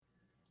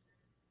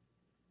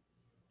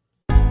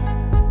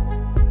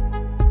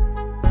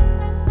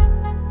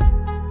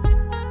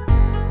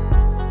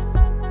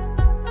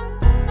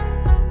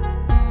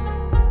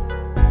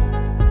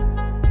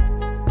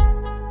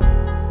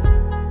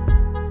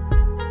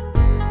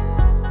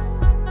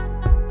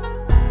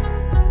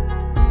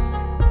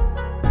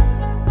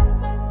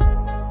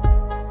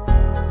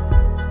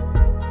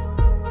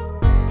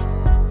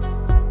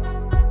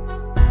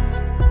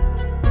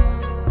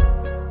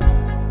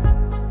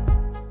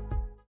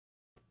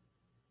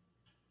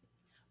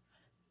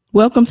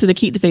Welcome to the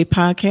Keep the Faith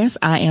podcast.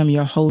 I am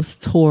your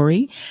host,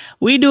 Tori.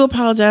 We do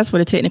apologize for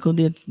the technical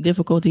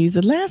difficulties.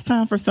 The last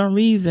time, for some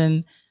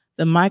reason,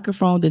 the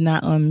microphone did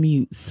not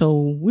unmute.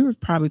 So we were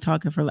probably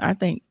talking for, I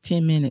think,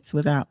 10 minutes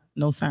without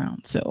no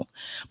sound.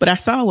 But I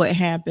saw what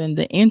happened.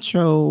 The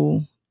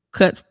intro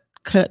cut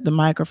the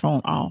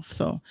microphone off.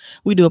 So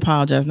we do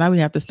apologize. Now we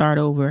have to start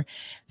over.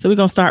 So we're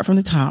going to start from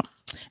the top.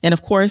 And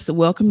of course,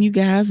 welcome you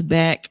guys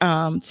back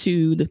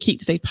to the Keep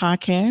the Faith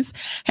podcast.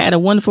 Had a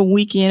wonderful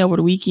weekend over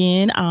the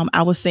weekend.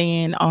 I was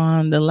saying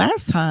on the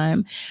last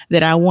time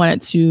that I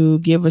wanted to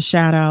give a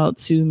shout out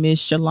to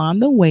Miss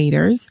Shalonda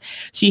Waiters.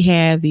 She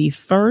had the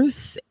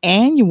first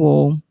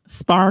annual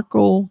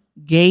Sparkle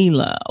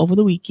Gala over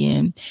the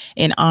weekend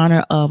in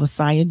honor of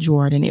Asaya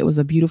Jordan. It was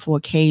a beautiful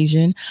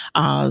occasion.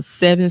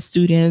 7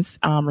 students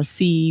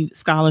received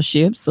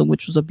scholarships,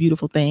 which was a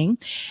beautiful thing.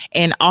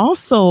 And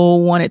also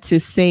wanted to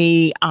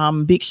say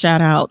big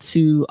shout out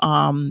to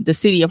the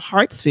city of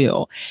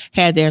Hartsville.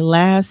 Had their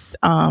last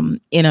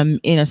in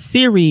a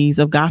series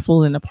of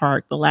Gospels in the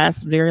Park.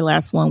 The very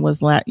last one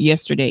was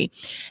yesterday,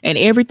 and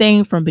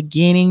everything from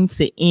beginning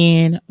to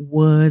end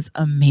was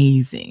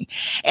amazing.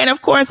 And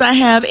of course, I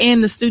have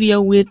in the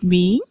studio with me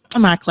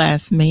my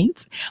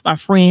classmates, my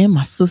friend,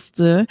 my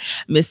sister,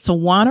 Miss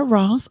Tawana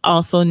Ross,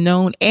 also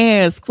known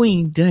as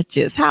Queen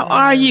Duchess. How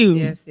are you?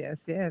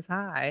 Yes.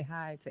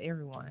 Hi to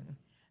everyone.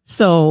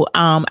 So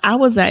I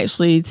was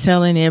actually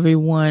telling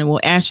everyone, we'll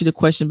ask you the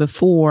question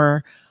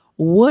before.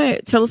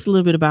 Tell us a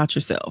little bit about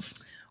yourself.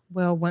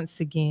 Well,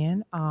 once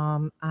again,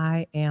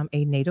 I am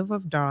a native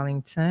of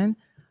Darlington.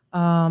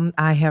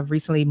 I have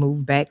recently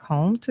moved back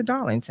home to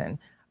Darlington.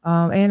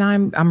 And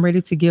I'm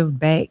ready to give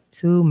back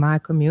to my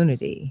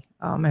community.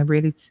 I'm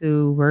ready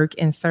to work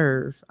and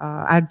serve.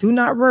 I do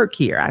not work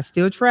here. I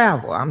still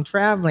travel. I'm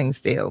traveling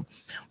still,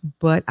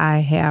 but I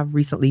have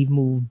recently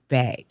moved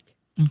back.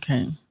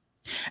 Okay.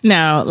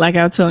 Now, like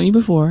I was telling you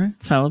before,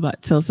 tell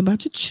us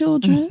about your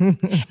children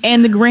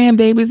and the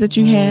grandbabies that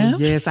you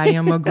have. Yes, I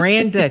am a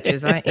grand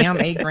duchess. I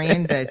am a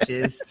grand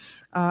duchess.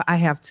 I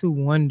have 2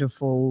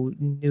 wonderful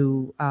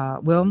new,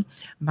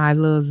 my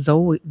little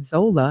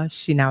Zola,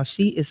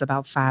 she is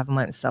about 5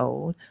 months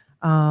old.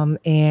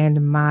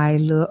 And my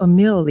little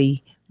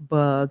Amelie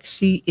Bug,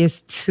 she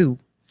is 2.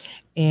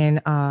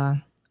 And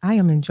I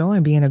am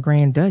enjoying being a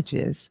grand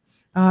duchess.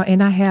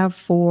 And I have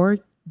 4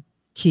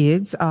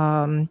 kids.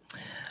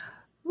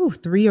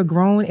 3 are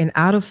grown and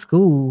out of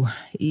school.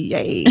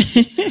 Yay.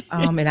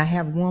 And I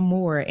have 1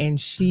 more,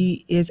 and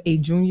she is a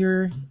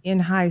junior in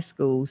high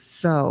school.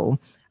 So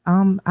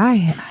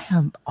I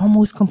am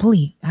almost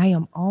complete.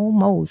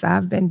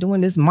 I've been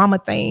doing this mama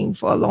thing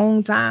for a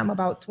long time,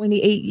 about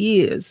 28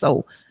 years.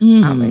 So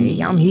I'm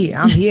here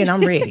and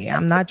I'm ready.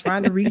 I'm not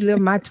trying to relive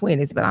my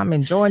 20s, but I'm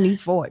enjoying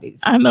these 40s.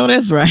 I know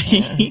that's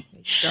right.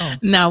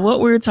 Now, what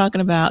we're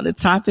talking about, the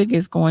topic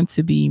is going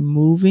to be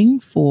moving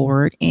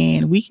forward,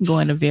 and we can go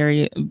into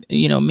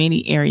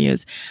many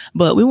areas,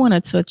 but we want to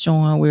touch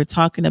on, we're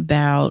talking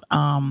about,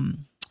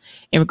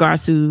 in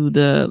regards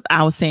to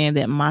I was saying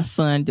that my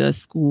son does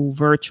school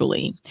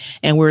virtually,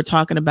 and we're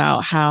talking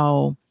about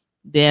how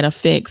that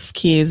affects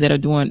kids that are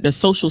doing the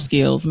social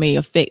skills may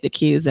affect the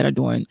kids that are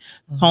doing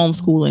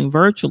homeschooling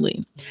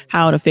virtually,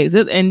 how it affects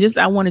it. And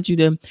I wanted you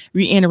to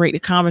reiterate the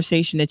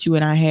conversation that you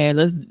and I had.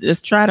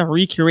 Let's try to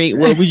recreate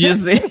what we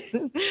just said.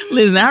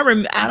 Listen,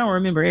 I don't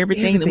remember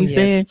everything that we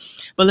said,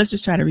 but let's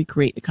just try to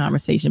recreate the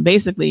conversation.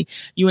 Basically,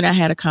 you and I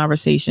had a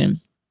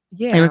conversation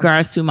in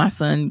regards to my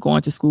son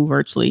going to school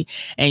virtually,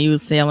 and you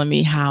was telling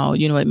me how,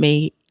 it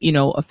may,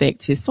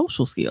 affect his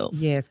social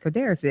skills. Yes,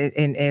 because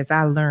and as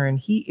I learned,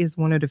 he is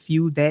one of the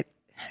few that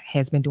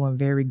has been doing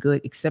very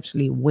good,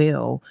 exceptionally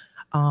well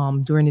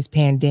during this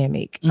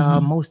pandemic.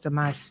 Most of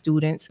my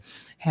students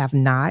have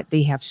not.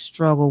 They have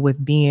struggled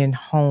with being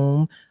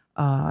home,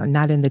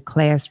 not in the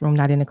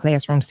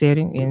classroom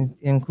setting,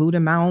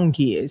 including my own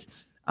kids.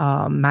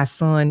 My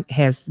son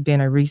has been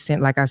a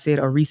recent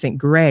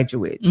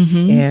graduate.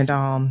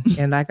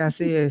 And like I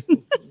said,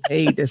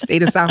 hey, the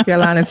state of South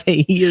Carolina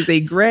say he is a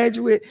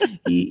graduate.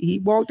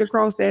 He walked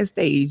across that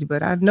stage,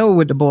 but I know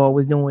what the boy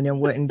was doing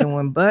and wasn't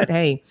doing. But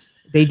hey,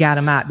 they got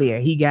him out there.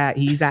 He's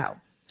out.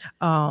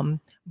 And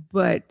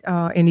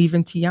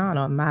even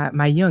Tiana,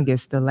 my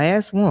youngest, the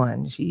last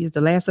one, she is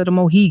the last of the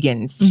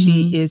Mohegans.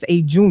 She is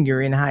a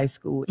junior in high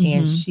school,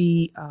 and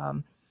she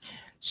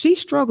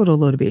struggled a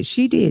little bit.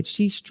 She did.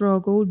 She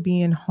struggled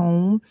being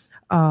home,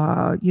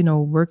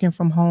 working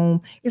from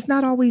home. It's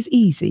not always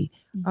easy.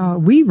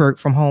 We work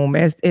from home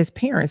as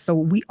parents, so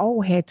we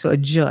all had to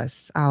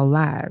adjust our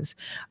lives.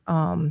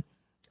 I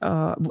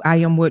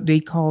am what they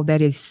call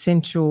that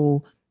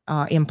essential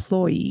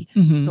employee.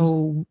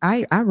 So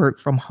I work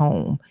from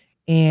home,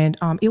 and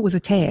it was a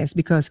task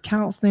because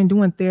counseling,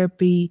 doing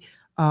therapy,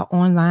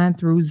 online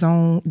through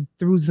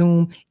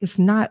Zoom, it's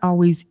not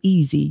always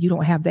easy. You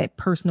don't have that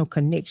personal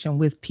connection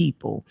with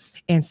people.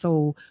 And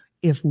so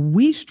if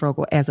we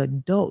struggle as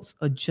adults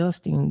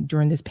adjusting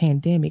during this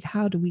pandemic,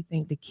 how do we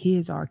think the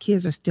kids are?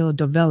 Kids are still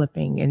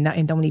developing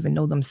and don't even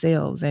know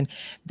themselves, and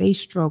they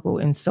struggle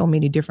in so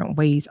many different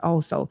ways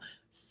also.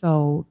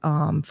 So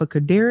for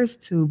Kadarius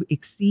to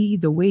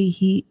exceed the way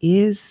he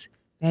is,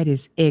 that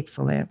is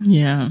excellent.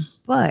 Yeah.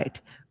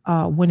 But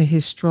one of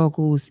his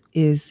struggles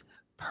is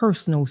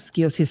personal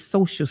skills, his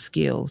social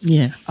skills.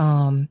 Yes.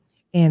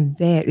 And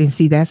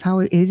see, that's how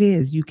it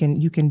is. You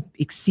can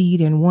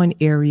exceed in one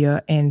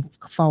area and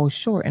fall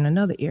short in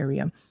another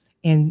area.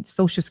 And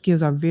social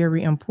skills are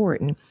very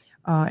important.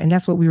 And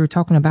that's what we were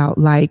talking about.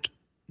 Like,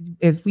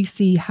 if we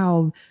see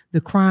how the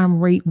crime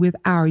rate with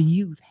our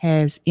youth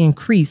has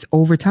increased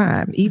over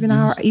time, even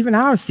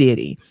our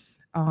city,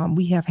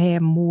 we have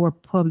had more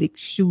public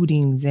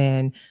shootings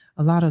and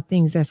a lot of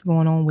things that's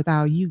going on with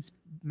our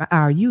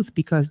youth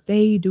because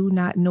they do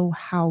not know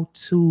how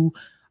to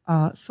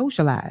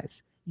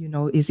socialize. You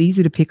know, it's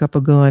easy to pick up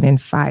a gun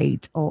and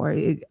fight, or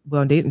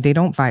they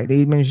don't fight.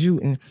 They've been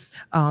shooting.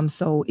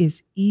 So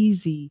it's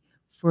easy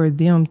for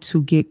them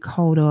to get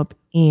caught up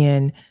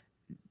in,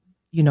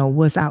 you know,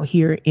 what's out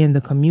here in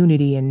the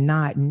community and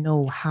not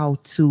know how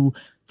to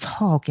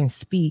talk and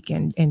speak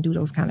and do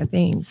those kind of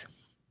things.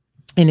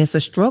 And it's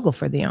a struggle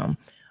for them.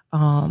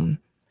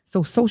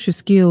 So social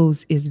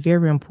skills is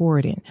very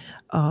important.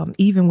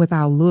 Even with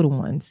our little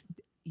ones,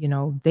 you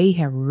know, they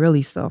have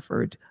really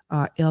suffered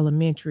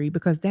elementary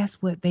because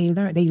that's what they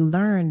learn. They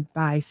learn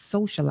by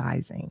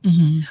socializing.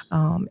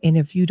 And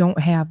if you don't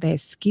have that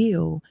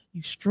skill,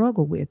 you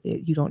struggle with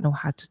it. You don't know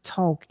how to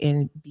talk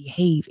and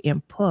behave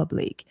in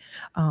public.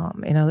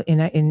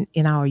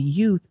 In our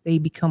youth, they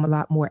become a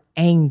lot more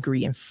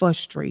angry and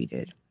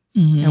frustrated.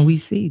 And we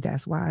see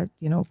that's why,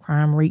 you know,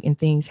 crime rate and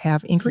things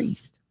have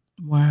increased.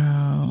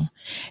 Wow.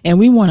 And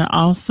we want to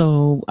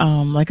also,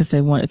 like I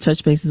said, want to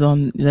touch bases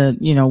on the,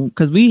 you know,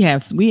 because we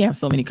have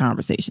so many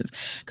conversations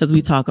because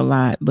we talk a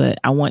lot, but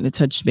I want to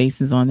touch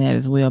bases on that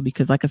as well,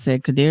 because like I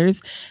said,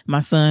 Kadarius, my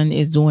son,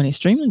 is doing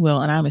extremely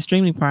well and I'm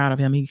extremely proud of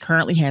him. He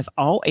currently has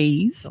all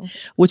A's,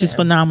 which is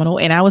phenomenal.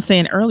 And I was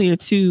saying earlier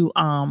too,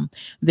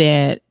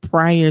 that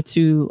prior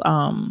to,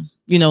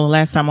 you know,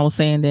 last time I was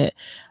saying that,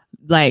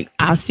 like,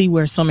 I see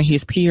where some of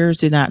his peers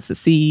did not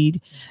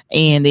succeed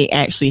and they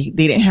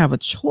didn't have a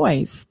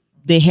choice.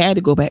 They had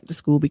to go back to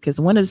school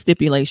because one of the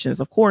stipulations,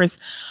 of course,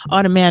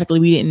 automatically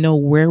we didn't know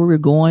where we were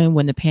going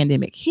when the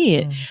pandemic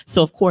hit.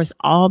 So of course,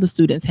 all the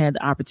students had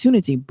the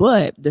opportunity,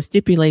 but the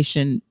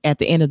stipulation at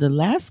the end of the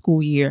last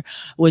school year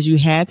was you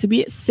had to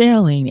be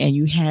excelling and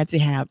you had to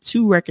have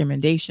 2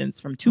 recommendations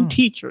from 2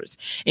 teachers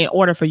in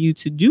order for you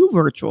to do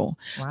virtual.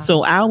 Wow.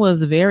 So I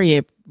was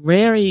very,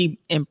 very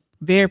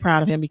very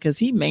proud of him because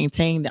he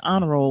maintained the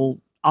honor roll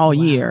all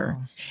year.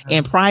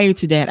 And prior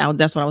to that,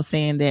 that's what I was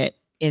saying, that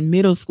in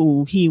middle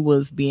school, he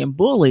was being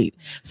bullied.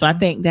 So I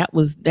think that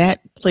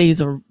plays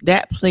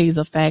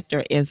a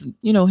factor as,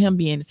 you know, him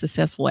being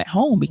successful at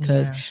home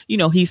because, you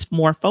know, he's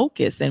more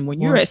focused. And when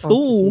you're at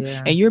school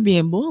and you're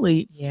being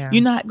bullied,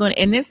 you're not going to,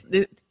 and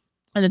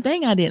the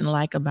thing I didn't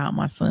like about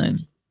my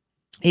son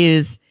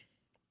is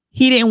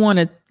he didn't want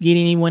to get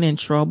anyone in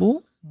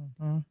trouble.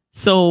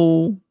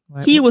 So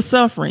he was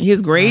suffering.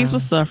 His grades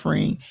was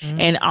suffering.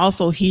 And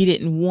also he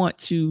didn't want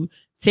to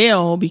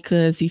tell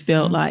because he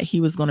felt like he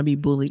was going to be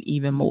bullied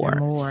even more.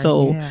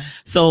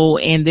 So,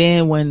 and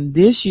then when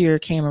this year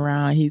came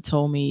around, he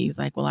told me, he's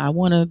like, well, I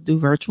want to do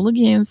virtual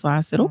again. So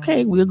I said,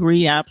 okay, we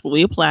agree.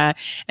 We applied.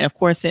 And of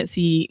course, since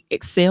he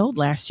excelled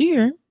last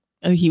year,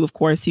 he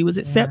was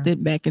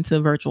accepted back into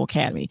Virtual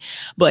Academy.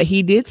 But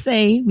he did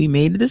say we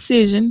made the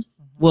decision.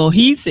 Well,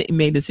 he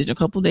made the decision a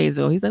couple of days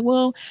ago. He's like,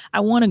 well, I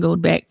want to go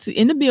back to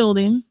in the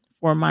building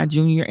for my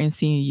junior and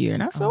senior year.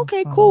 And I said,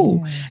 okay,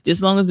 cool. Just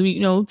as long as we,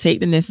 you know, take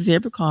the necessary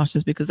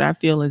precautions because I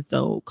feel as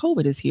though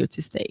COVID is here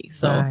to stay.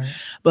 So,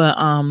 but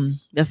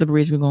that's the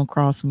bridge we're going to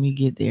cross when we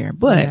get there.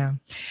 But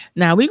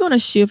now we're going to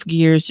shift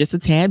gears just a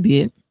tad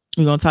bit.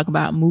 We're going to talk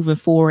about moving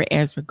forward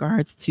as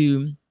regards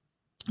to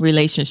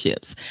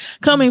relationships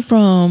coming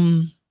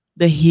from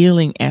the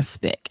healing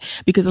aspect,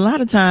 because a lot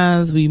of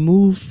times we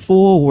move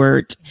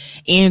forward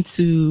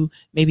into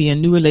maybe a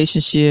new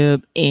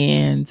relationship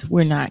and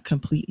we're not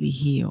completely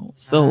healed.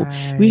 So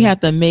we have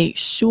to make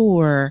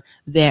sure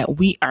that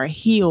we are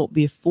healed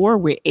before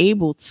we're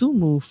able to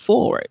move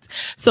forward.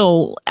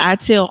 So I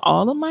tell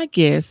all of my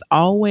guests,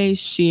 always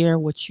share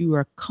what you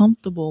are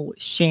comfortable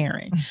with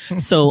sharing.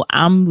 So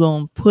I'm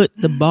going to put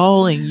the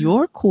ball in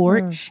your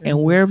court,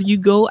 and wherever you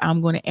go, I'm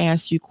going to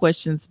ask you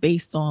questions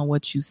based on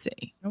what you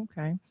say.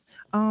 Okay.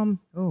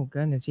 Oh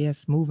goodness,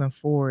 yes, moving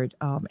forward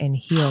and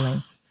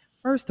healing.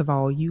 First of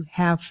all, you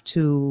have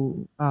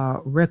to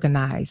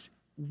recognize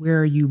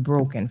where you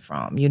broken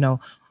from. You know,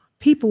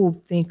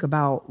 people think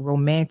about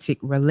romantic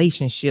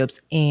relationships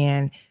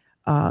and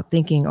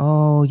thinking,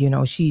 oh, you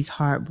know, she's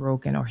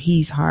heartbroken or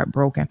he's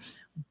heartbroken.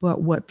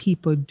 But what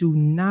people do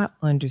not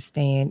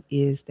understand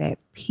is that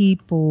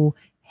people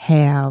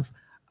have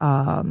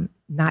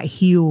not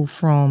healed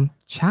from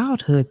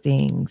childhood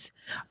things.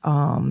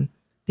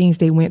 Things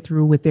they went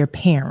through with their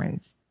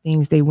parents,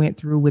 things they went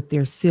through with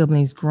their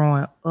siblings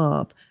growing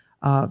up,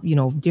 you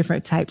know,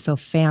 different types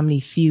of family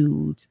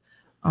feuds,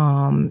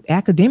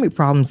 academic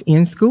problems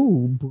in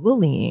school,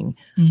 bullying,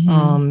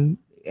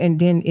 and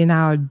then in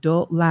our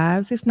adult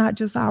lives, it's not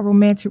just our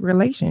romantic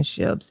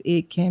relationships.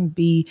 It can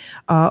be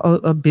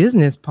a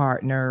business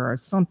partner or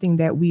something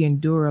that we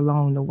endure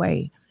along the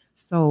way.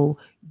 So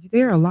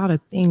there are a lot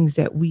of things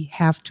that we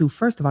have to,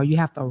 first of all, you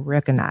have to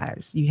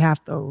recognize. You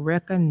have to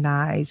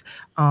recognize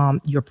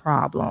your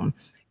problem.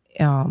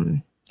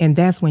 And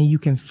that's when you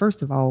can,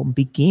 first of all,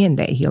 begin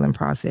that healing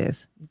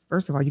process.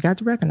 First of all, you got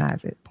to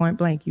recognize it. Point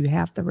blank, you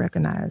have to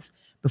recognize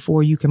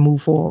before you can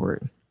move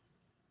forward.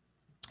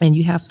 And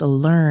you have to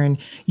learn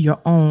your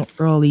own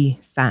early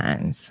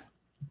signs.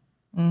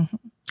 Mm-hmm.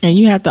 And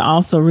you have to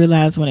also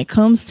realize when it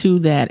comes to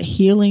that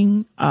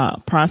healing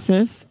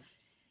process,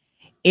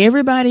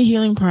 everybody's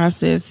healing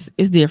process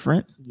is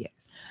different. Yes.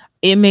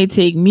 It may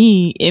take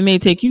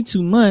you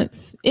 2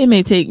 months. It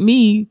may take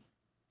me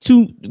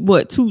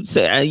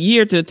a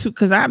year to 2,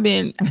 because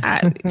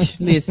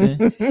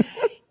listen,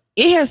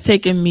 it has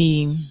taken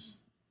me,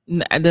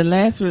 the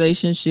last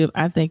relationship,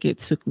 I think it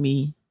took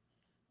me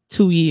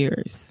 2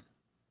 years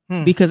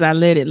because I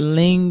let it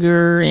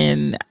linger,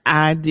 and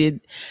I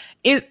did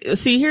it.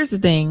 See, here's the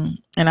thing.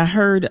 And I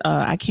heard,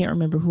 I can't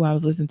remember who I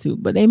was listening to,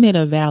 but they made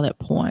a valid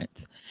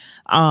point.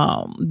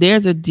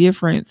 There's a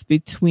difference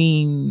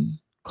between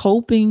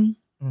coping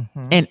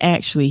and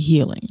actually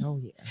healing. Oh,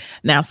 yeah.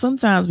 Now,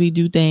 sometimes we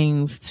do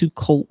things to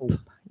cope,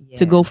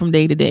 to go from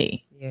day to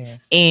day.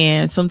 Yes.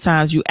 And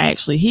sometimes you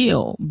actually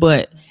heal,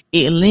 but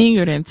it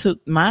lingered and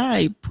took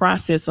my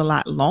process a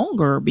lot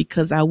longer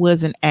because I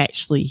wasn't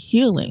actually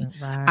healing.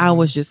 Right. I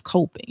was just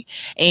coping.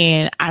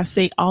 And I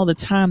say all the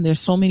time,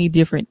 there's so many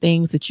different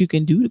things that you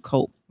can do to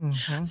cope.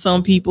 Mm-hmm.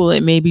 Some people,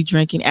 it may be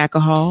drinking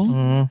alcohol.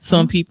 Mm-hmm.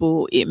 Some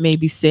people, it may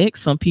be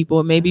sex. Some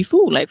people, it may be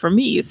food. Like for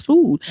me, it's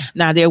food.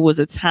 Now, there was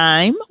a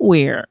time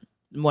where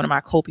one of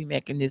my coping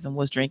mechanism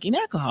was drinking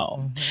alcohol.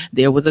 Mm-hmm.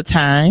 There was a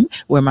time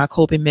where my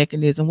coping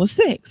mechanism was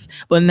sex,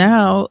 but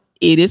now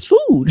it is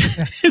food.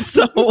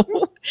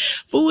 So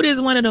food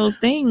is one of those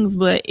things,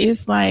 but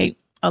it's like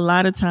a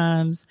lot of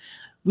times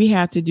we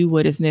have to do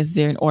what is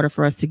necessary in order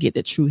for us to get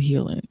the true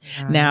healing.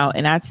 Now,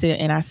 and I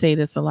say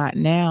this a lot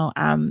now,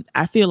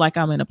 I feel like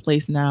I'm in a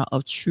place now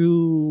of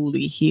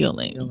truly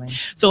healing.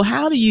 So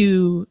how do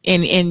you,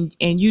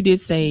 and you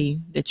did say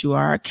that you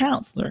are a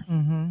counselor.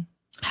 Mm-hmm.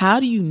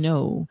 How do you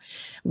know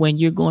when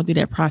you're going through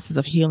that process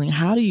of healing?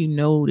 How do you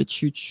know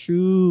that you're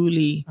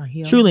truly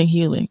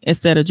healing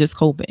instead of just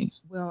coping?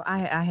 Well,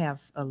 I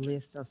have a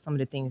list of some of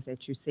the things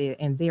that you said,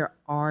 and there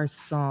are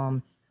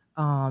some,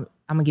 I'm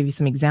going to give you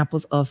some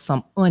examples of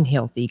some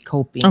unhealthy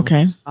coping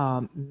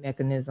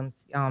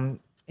mechanisms.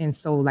 And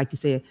so, like you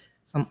said,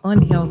 some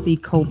unhealthy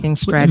coping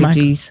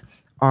strategies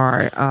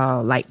are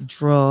like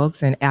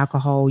drugs and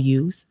alcohol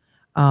use,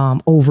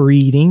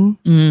 overeating,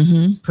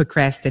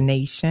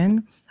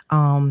 procrastination.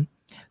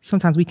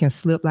 Sometimes we can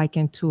slip like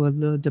into a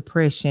little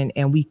depression,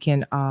 and we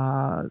can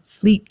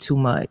sleep too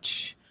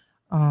much,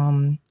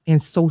 and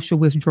social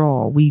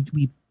withdrawal.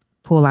 We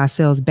pull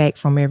ourselves back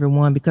from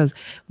everyone because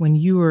when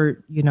you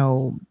are,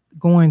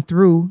 going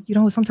through,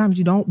 sometimes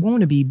you don't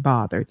want to be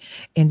bothered.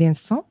 And then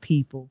some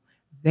people,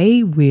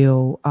 they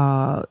will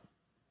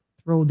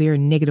throw their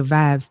negative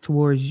vibes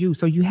towards you.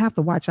 So you have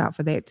to watch out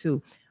for that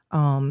too.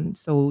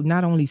 So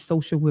not only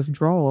social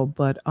withdrawal,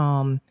 but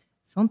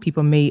some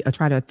people may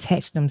try to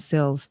attach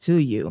themselves to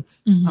you.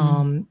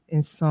 Mm-hmm.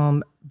 And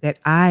some that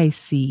I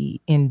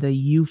see in the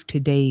youth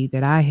today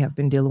that I have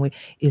been dealing with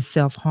is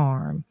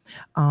self-harm,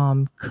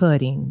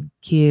 cutting.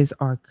 Kids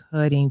are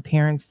cutting.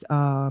 Parents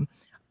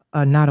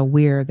are not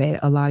aware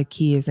that a lot of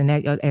kids, and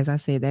that, as I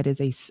said, that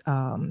is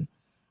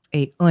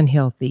a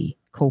unhealthy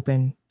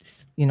coping,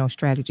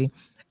 strategy.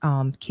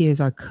 Kids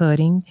are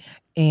cutting.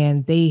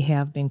 And they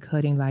have been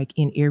cutting like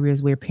in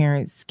areas where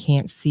parents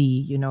can't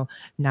see,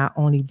 not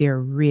only their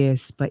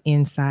wrists, but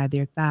inside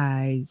their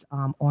thighs,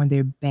 on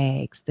their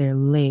backs, their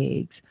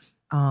legs,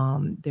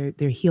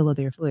 their heel of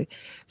their foot.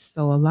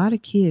 So a lot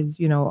of kids,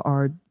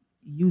 are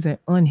using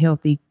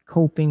unhealthy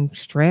coping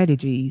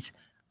strategies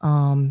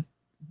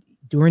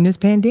during this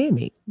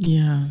pandemic.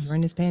 Yeah.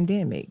 During this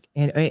pandemic.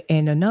 And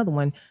another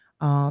one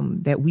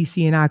that we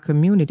see in our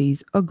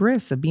communities,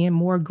 being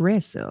more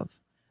aggressive.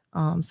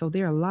 So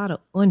there are a lot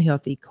of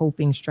unhealthy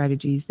coping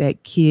strategies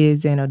that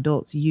kids and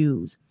adults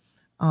use.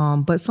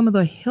 But some of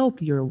the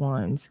healthier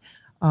ones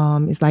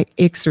is like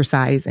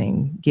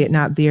exercising, getting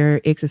out there,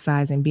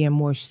 exercising, being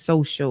more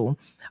social,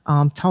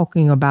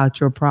 talking about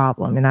your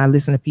problem. And I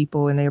listen to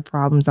people and their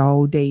problems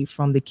all day,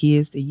 from the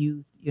kids to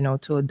youth,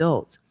 to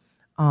adults.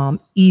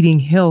 Eating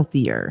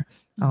healthier.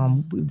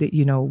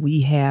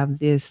 We have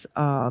these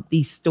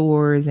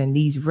stores and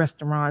these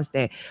restaurants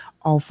that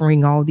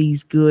offering all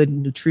these good,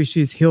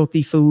 nutritious,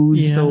 healthy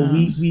foods. Yeah. So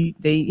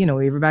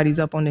everybody's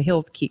up on the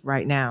health kick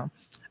right now,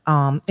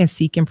 and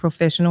seeking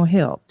professional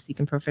help.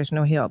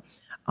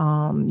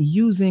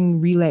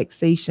 Using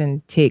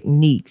relaxation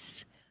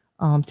techniques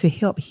to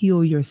help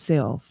heal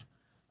yourself,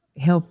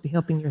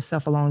 helping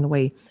yourself along the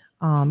way.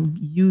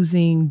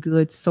 Using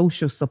good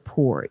social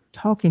support,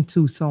 talking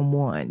to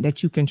someone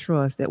that you can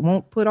trust, that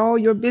won't put all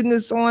your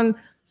business on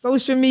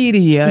social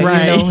media,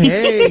 Right. you know,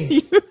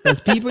 hey,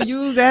 because people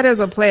use that as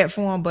a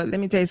platform. But let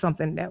me tell you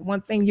something, that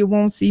one thing you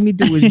won't see me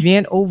do is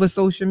vent over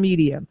social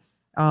media.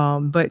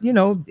 But you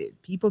know,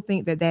 people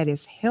think that that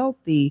is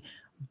healthy,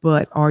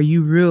 but are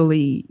you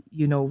really,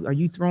 you know, are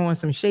you throwing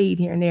some shade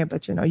here and there?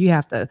 But you know, you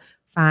have to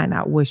find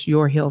out what's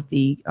your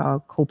healthy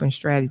coping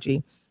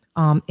strategy,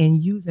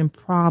 and using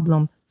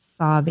problem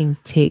solving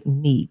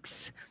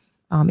techniques.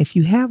 If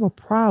you have a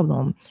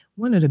problem,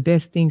 one of the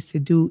best things to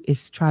do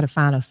is try to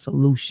find a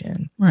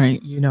solution. Right.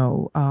 You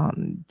know,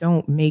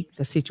 don't make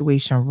the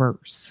situation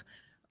worse.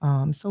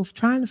 So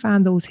trying to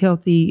find those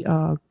healthy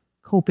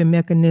coping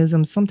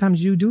mechanisms,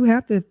 sometimes you do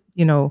have to,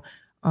 you know,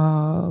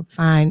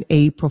 find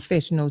a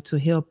professional to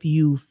help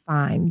you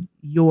find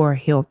your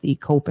healthy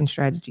coping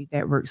strategy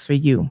that works for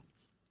you.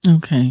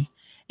 Okay.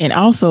 And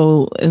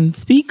also, and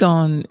speak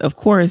on, of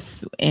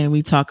course, and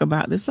we talk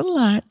about this a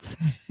lot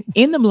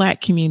in the Black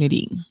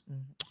community.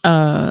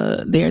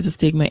 There's a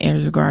stigma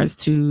as regards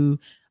to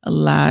a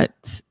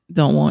lot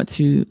don't want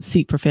to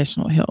seek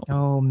professional help.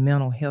 Oh,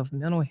 mental health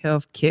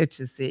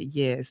catches it.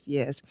 Yes,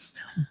 yes.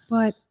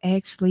 But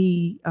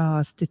actually,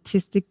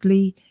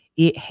 statistically,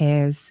 it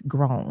has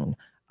grown.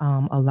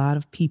 A lot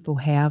of people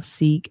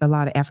a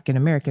lot of African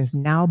Americans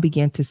now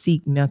begin to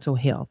seek mental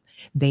health.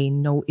 They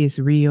know it's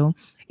real.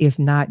 It's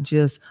not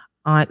just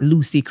Aunt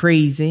Lucy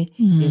crazy.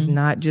 It's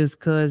not just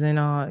cousin,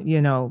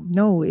 you know,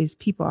 no, it's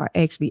people are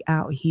actually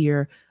out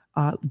here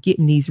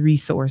getting these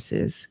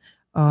resources,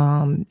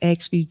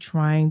 actually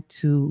trying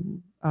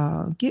to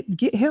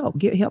get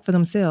help for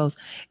themselves,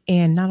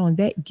 and not only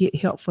that, get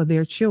help for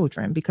their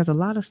children, because a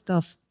lot of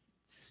stuff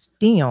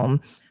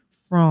stem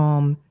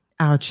from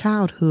our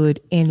childhood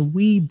and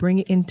we bring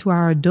it into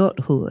our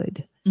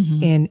adulthood.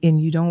 And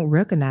you don't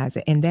recognize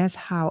it, and that's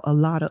how a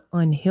lot of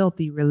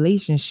unhealthy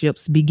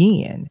relationships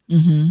begin.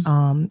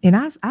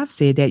 And I've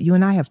said that, you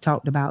and I have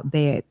talked about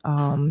that.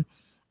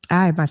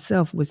 I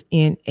myself was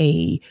in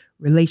a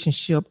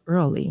relationship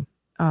early,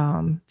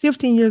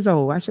 15 years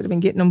old. I should have been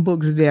getting them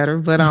books better,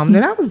 but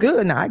then I was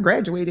good. Now I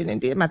graduated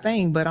and did my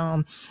thing, but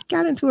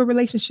got into a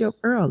relationship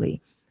early,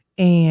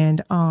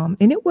 and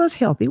it was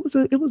healthy.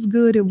 It was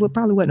good. It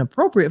probably wasn't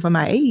appropriate for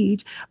my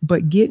age,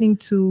 but getting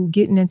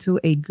into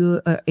a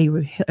good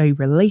a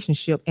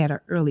relationship at an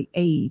early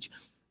age,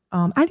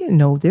 I didn't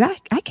know that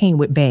I came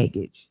with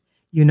baggage.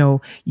 You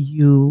know,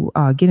 you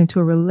get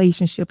into a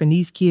relationship and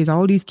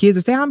all these kids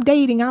will say, I'm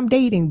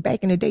dating.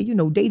 Back in the day, you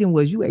know, dating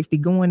was you actually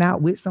going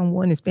out with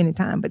someone and spending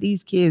time. But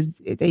these kids,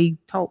 they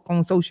talk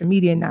on social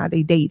media and now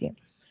they dating.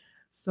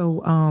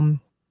 So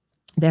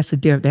that's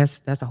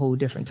a whole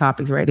different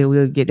topic right there.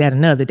 We'll get that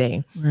another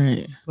day.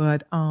 Right.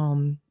 But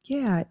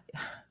yeah,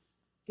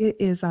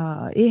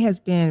 it has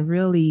been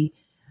really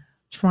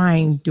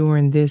trying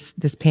during this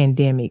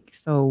pandemic.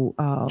 So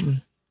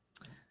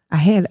I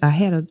had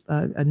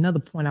another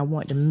point I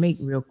wanted to make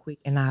real quick,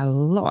 and I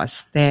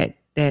lost that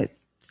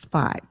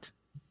spot.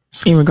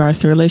 In regards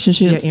to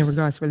relationships? Yeah, in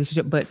regards to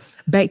relationship. But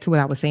back to what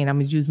I was saying, I'm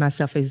going to use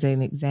myself as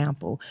an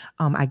example.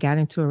 I got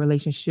into a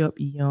relationship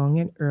young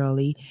and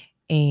early,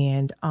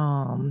 and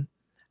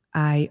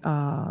I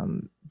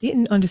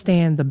didn't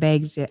understand the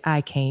baggage that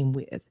I came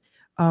with.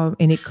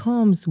 And it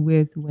comes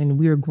with when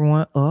we're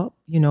growing up,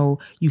 you know,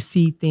 you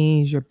see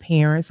things, your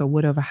parents or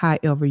whatever,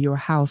 however your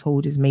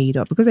household is made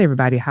up, because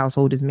everybody's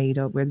household is made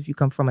up, whether if you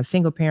come from a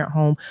single parent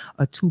home,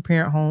 a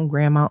 2-parent home,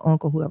 grandma,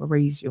 uncle, whoever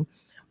raised you.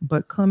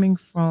 But coming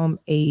from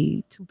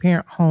a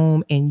 2-parent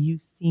home and you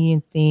seeing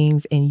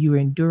things and you're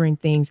enduring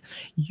things,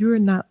 you're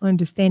not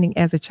understanding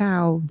as a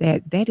child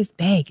that is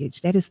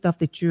baggage. That is stuff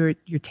that you're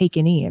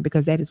taking in,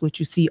 because that is what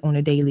you see on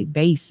a daily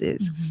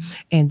basis.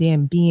 And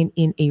then being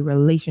in a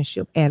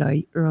relationship at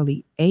an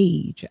early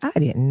age, I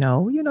didn't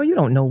know. You know, you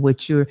don't know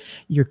what you're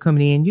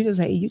coming in. You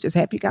just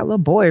happy you got a little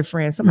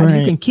boyfriend, somebody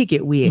you can kick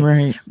it with.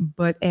 Right.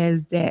 But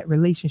as that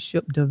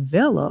relationship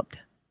developed,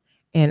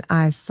 and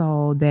I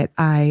saw that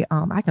I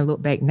can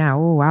look back now.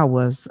 Oh, I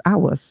was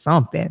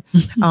something.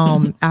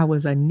 I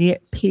was a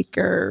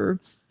nitpicker.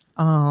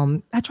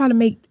 I try to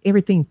make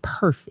everything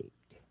perfect.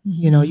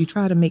 You know, you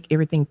try to make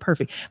everything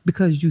perfect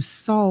because you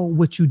saw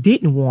what you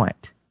didn't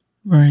want.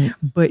 Right.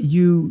 But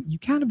you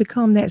kind of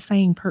become that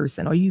same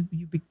person, or you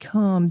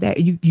become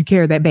that, you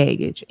carry that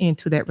baggage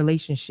into that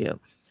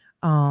relationship.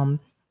 And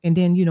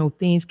then, you know,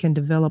 things can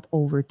develop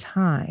over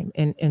time,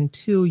 and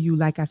until you,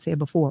 like I said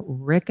before,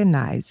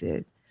 recognize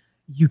it,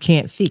 you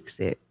can't fix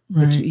it.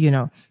 Right. But you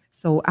know,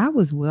 so I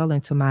was well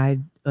into my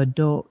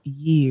adult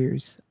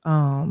years.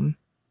 And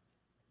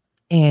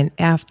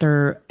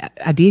after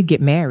I did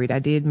get married, I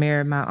did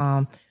marry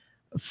my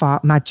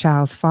my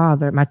child's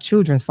father, my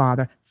children's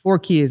father. 4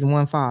 kids,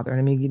 1 father.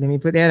 Let me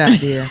put that out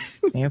there.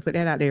 And put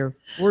that out there.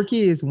 4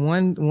 kids,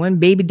 one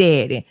baby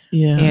daddy.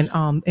 Yeah.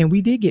 And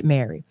we did get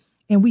married.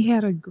 And we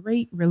had a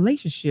great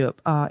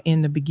relationship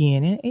in the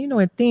beginning. And, you know,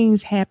 and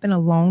things happen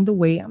along the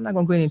way. I'm not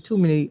going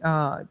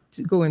to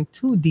go in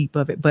too deep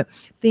of it, but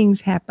things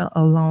happen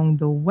along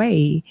the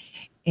way.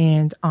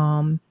 And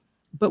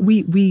but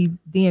we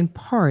then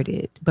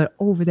parted. But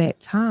over that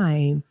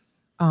time,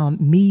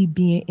 me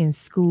being in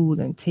school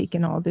and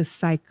taking all this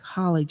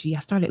psychology, I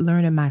started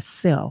learning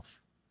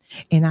myself,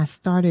 and I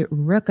started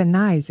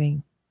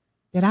recognizing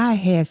that I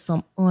had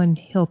some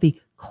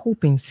unhealthy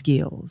coping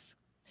skills.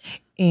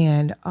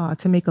 And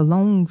to make a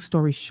long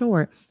story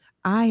short,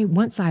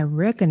 once I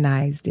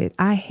recognized it,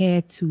 I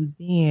had to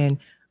then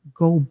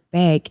go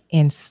back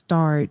and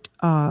start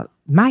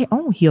my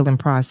own healing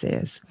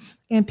process.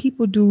 And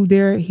people do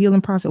their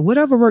healing process,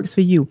 whatever works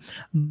for you.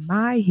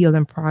 My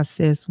healing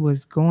process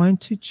was going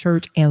to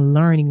church and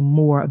learning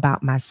more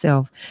about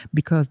myself,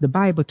 because the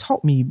Bible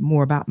taught me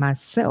more about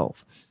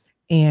myself.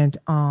 And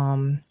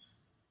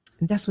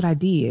that's what I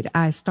did.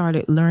 I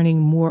started learning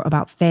more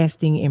about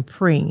fasting and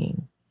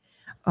praying.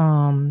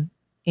 And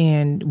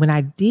when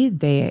I did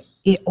that,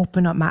 it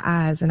opened up my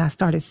eyes, and I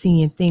started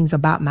seeing things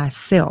about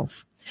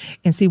myself.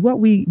 And see, what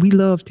we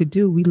love to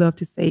do, we love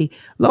to say,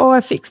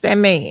 Lord, fix that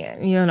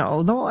man,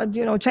 Lord,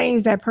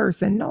 change that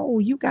person. No,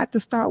 you got to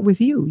start with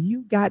you.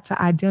 You got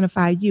to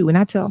identify you. And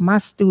I tell my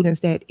students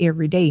that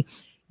every day.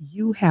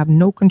 You have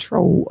no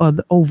control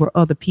over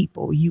other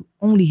people. You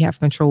only have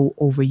control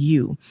over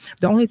you.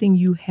 The only thing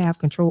you have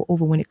control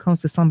over when it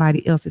comes to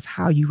somebody else is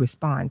how you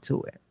respond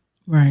to it.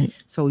 Right.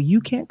 So I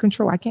can't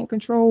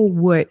control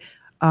what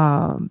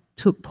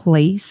took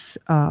place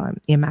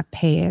in my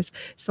past.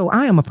 So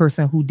I am a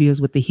person who deals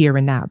with the here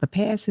and now. The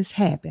past has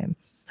happened.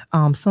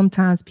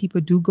 Sometimes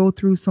people do go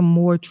through some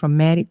more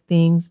traumatic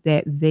things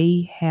that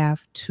they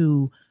have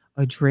to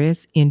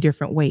address in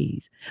different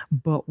ways.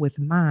 But with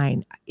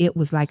mine, it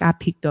was like I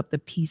picked up the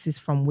pieces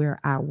from where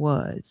I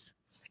was,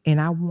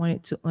 and I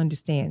wanted to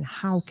understand,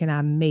 how can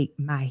I make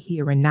my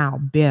here and now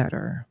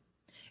better?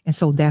 And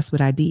so that's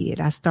what I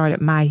did. I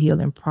started my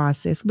healing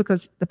process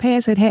because the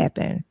past had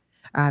happened.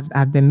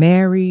 I've been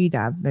married.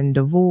 I've been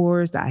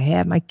divorced. I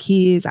had my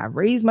kids. I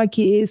raised my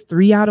kids.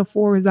 3 out of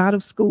 4 is out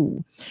of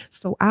school.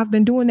 So I've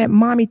been doing that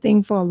mommy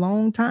thing for a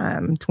long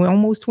time,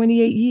 almost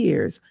 28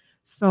 years.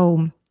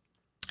 So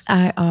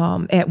I,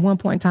 at one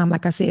point in time,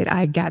 like I said,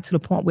 I got to the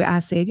point where I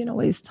said,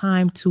 it's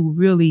time to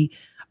really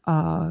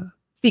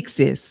fix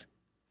this,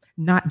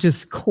 not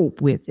just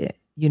cope with it,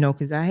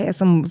 because I had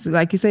some,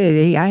 like you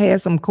said, I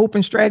had some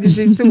coping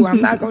strategies too.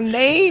 I'm not going to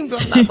name,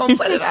 I'm not going to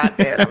put it out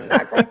there.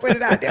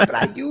 But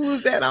I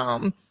use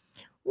that,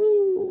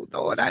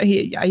 Lord, I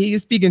hear you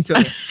speaking to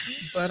me.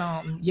 But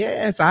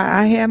yes,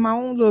 I had my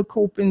own little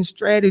coping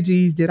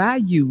strategies that I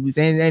use,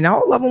 and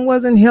all of them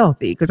wasn't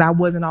healthy because I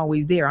wasn't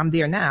always there. I'm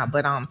there now,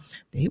 but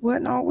they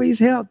wasn't always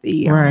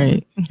healthy.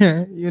 Right.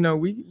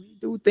 We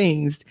do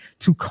things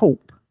to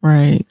cope.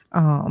 Right.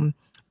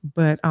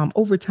 But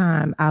over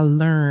time, I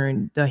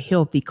learned the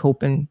healthy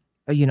coping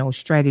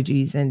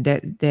strategies, and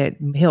that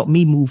helped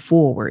me move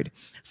forward.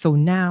 So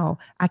now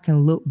I can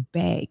look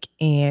back,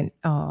 and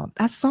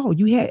I saw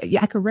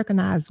I could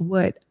recognize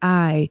what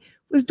I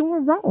was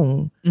doing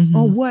wrong,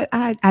 or what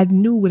I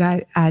knew, what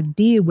I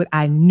did, what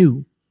I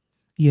knew,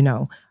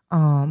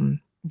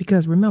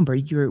 because remember,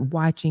 you're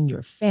watching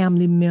your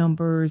family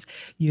members,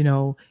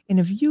 and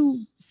if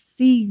you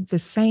see the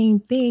same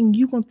thing,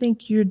 you're going to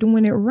think you're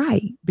doing it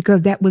right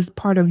because that was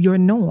part of your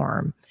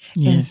norm.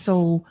 Yes. And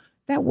so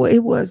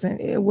it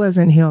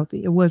wasn't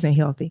healthy. It wasn't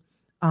healthy.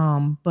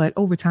 But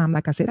over time,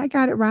 like I said, I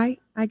got it right.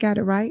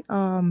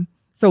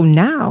 So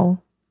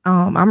now,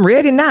 I'm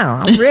ready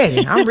now. I'm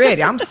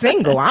ready. I'm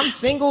single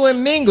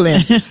and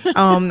mingling.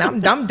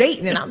 I'm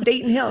dating, and I'm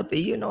dating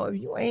healthy.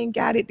 If you ain't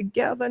got it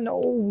together,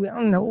 no, I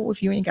don't know.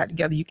 If you ain't got it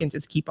together, you can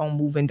just keep on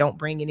moving. Don't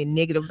bring any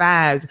negative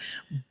vibes.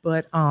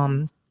 But,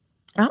 I'm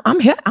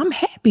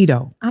happy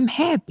though. I'm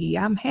happy.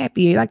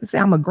 Like I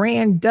said, I'm a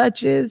grand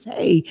duchess.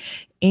 Hey,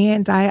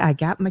 and I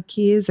got my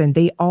kids, and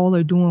they all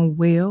are doing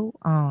well.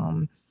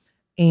 I've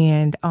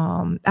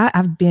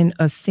been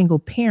a single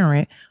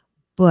parent,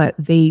 but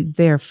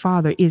their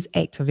father is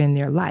active in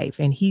their life,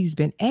 and he's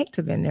been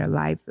active in their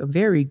life, a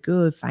very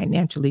good,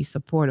 financially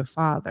supportive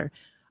father.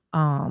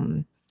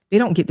 They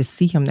don't get to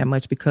see him that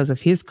much because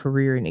of his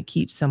career, and it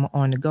keeps him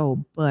on the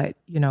go. But,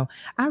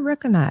 I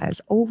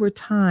recognize over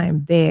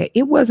time that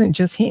it wasn't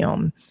just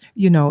him,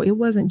 it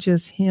wasn't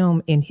just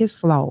him and his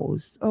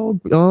flaws.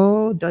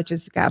 Oh,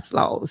 Duchess got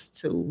flaws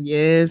too.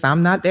 Yes,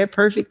 I'm not that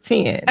perfect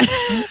 10.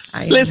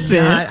 I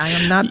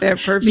am not that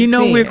perfect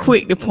 10. We're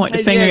quick to point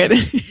the finger at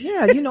it.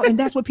 Yeah, and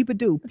that's what people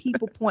do.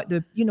 People point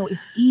to,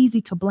 it's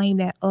easy to blame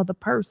that other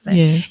person.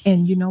 Yes.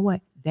 And you know what?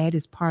 That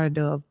is part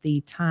of the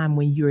time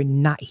when you're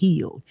not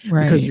healed,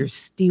 right? Because you're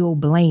still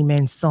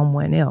blaming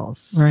someone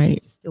else.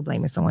 Right. You're still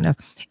blaming someone else.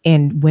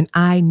 And when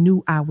I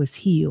knew I was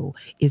healed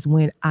is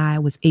when I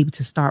was able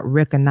to start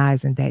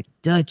recognizing that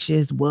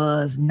Duchess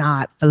was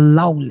not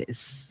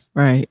flawless.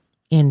 Right.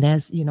 And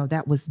that's,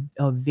 that was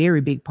a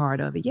very big part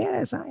of it.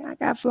 Yes, I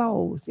got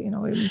flaws,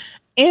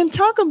 And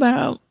talk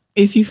about,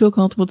 if you feel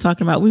comfortable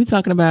talking about, we were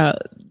talking about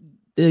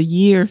the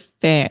year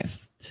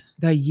fast.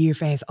 The year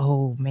fast.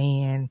 Oh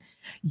man.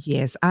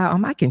 Yes,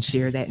 I can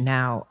share that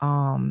now.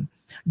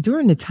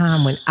 During the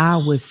time when I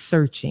was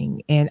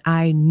searching, and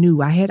I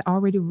knew I had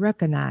already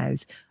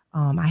recognized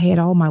I had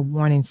all my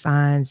warning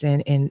signs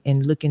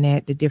and looking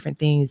at the different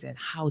things and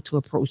how to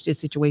approach this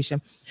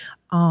situation.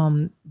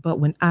 But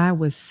when I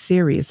was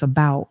serious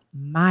about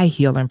my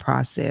healing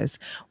process,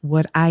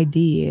 what I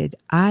did,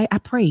 I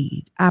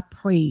prayed,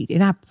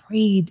 and I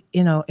prayed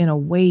in a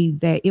way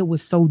that it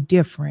was so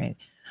different.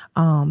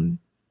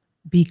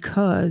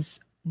 Because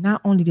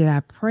not only did I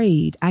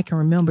prayed, I can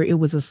remember it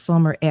was a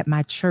summer at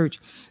my church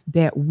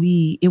that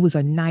it was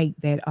a night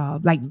that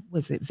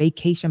was it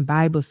Vacation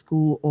Bible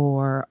School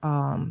or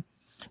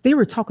they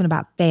were talking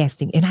about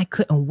fasting, and I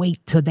couldn't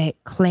wait till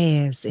that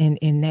class and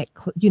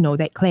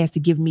that class to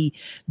give me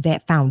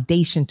that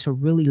foundation to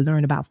really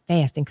learn about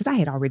fasting, because I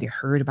had already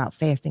heard about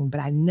fasting,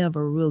 but I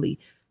never really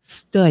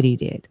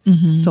studied it.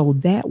 Mm-hmm. So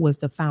that was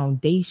the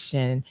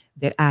foundation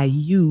that I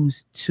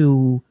used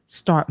to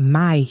start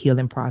my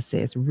healing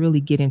process, really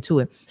get into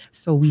it.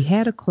 So we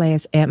had a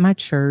class at my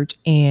church,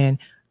 and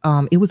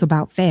it was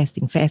about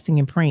fasting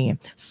and praying.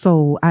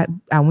 So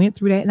I went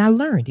through that and I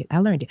learned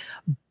it.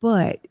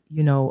 But,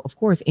 of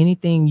course,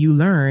 anything you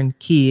learn,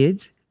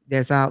 kids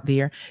that's out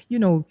there,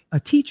 a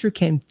teacher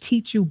can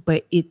teach you,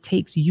 but it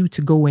takes you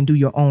to go and do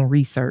your own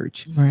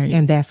research. Right.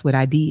 And that's what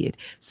I did.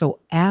 So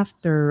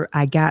after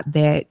I got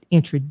that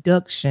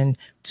introduction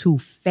to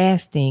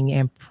fasting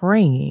and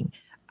praying,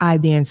 I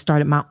then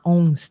started my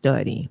own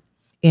study.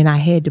 And I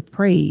had to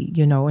pray,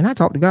 and I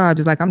talked to God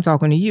just like I'm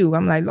talking to you.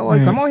 I'm like,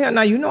 Lord, come on here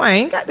now. I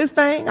ain't got this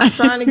thing. I'm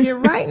trying to get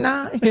right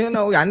now. I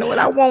know what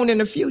I want in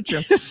the future.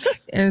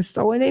 And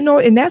so, and they know,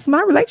 and that's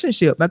my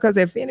relationship, because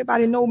if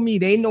anybody know me,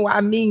 they know I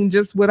mean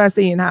just what I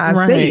say and how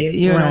I say it.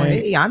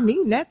 Hey, I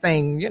mean that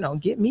thing,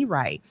 get me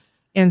right.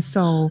 And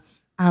so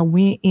I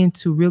went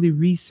into really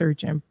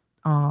researching,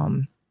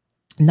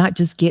 not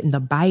just getting the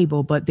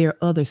Bible, but there are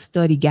other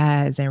study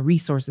guides and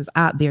resources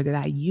out there that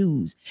I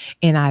use.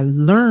 And I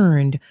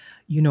learned,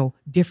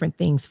 different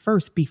things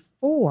first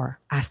before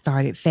I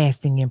started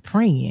fasting and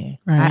praying.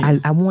 Right.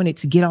 I wanted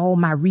to get all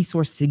my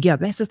resources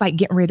together. That's just like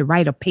getting ready to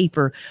write a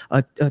paper,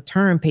 a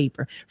term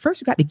paper.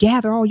 First, you got to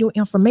gather all your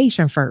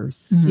information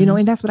first, Mm-hmm.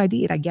 And that's what I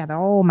did. I gathered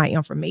all my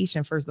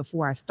information first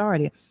before I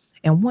started.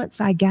 And once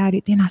I got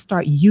it, then I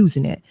start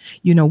using it.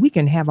 We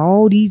can have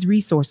all these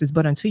resources,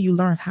 but until you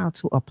learn how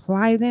to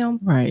apply them,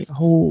 right, it's a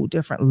whole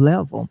different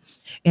level.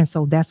 And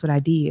so that's what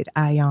I did.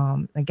 I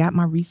got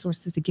my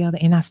resources together,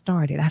 and I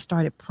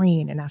started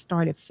praying, and I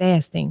started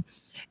fasting,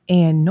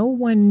 and no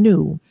one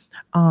knew.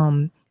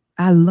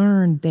 I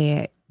learned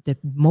that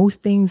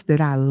most things that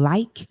I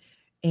like,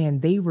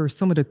 and they were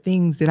some of the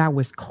things that I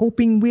was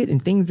coping with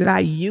and things that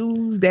I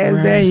used as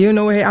that,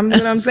 hey,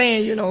 I'm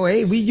saying,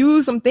 hey, we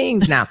use some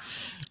things now.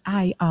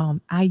 I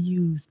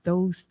use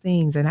those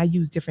things, and I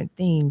use different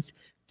things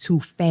to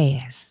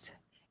fast.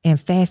 And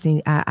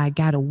fasting, I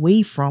got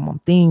away from them,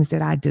 things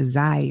that I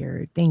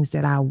desired, things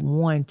that I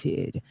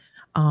wanted.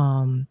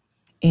 And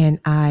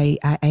I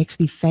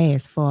actually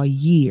fast for a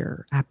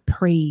year. I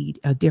prayed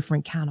a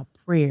different kind of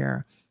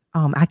prayer.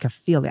 I could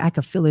feel it. I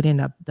could feel it in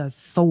the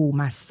soul,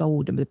 my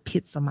soul, the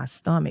pits of my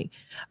stomach.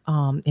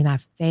 And I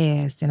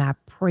fast and I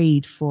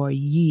prayed for a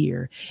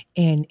year.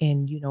 And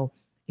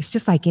it's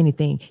just like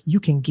anything. You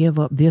can give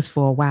up this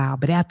for a while,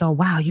 but after a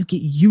while, you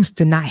get used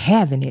to not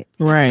having it.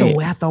 Right. So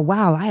after a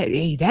while,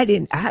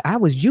 I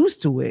was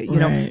used to it,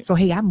 Right. So,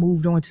 hey, I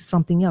moved on to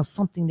something else,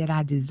 something that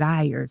I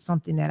desired,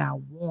 something that I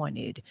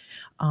wanted.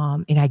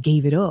 And I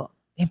gave it up.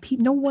 And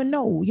people, no one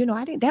know,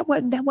 that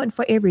wasn't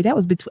for that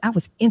was I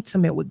was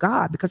intimate with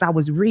God because I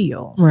was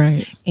real.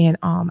 Right. And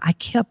I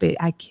kept it.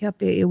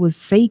 It was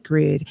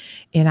sacred.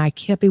 And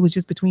it was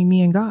just between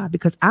me and God,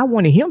 because I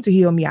wanted him to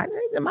heal me.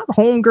 My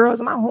homegirls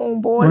and my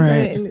homeboys,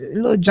 right, and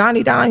little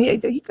Johnny down here,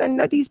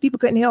 these people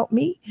couldn't help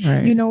me,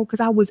 right,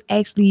 because I was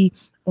actually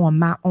on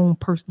my own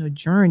personal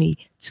journey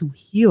to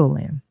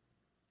healing.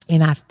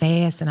 And I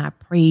fasted and I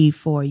prayed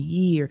for a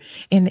year,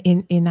 and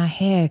I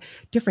had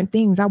different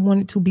things I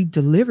wanted to be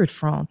delivered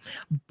from.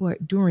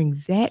 But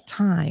during that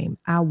time,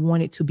 I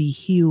wanted to be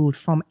healed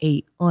from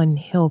a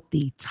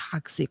unhealthy,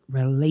 toxic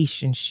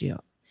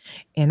relationship.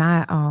 And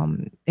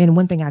and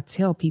one thing I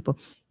tell people,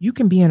 you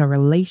can be in a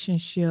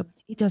relationship.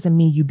 It doesn't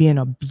mean you being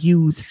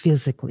abused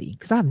physically,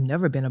 because I've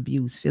never been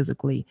abused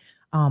physically.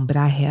 But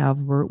I have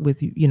worked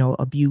with,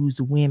 abused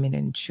women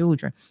and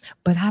children,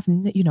 but I've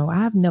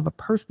never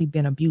personally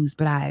been abused,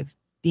 but I've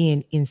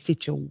been in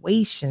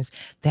situations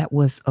that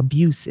was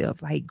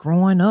abusive, like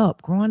growing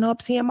up,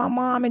 seeing my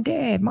mom and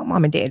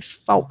dad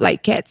fought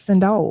like cats and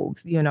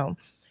dogs,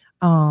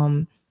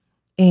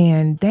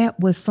 and that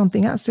was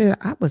something I said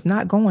I was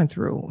not going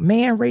through.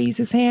 Man raised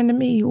his hand to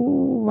me.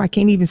 Oh, I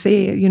can't even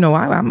say it.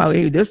 I'm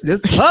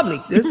this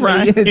public. This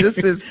right. This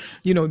is,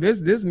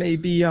 this may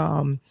be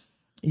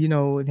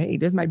hey,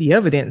 this might be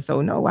evidence.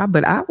 So no,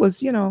 but I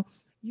was, you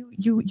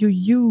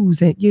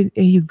use it,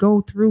 you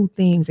go through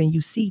things and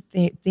you see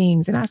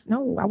things. And I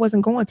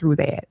wasn't going through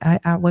that.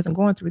 I wasn't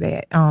going through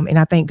that. And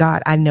I thank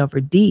God I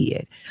never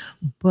did.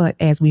 But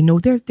as we know,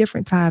 there's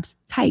different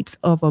types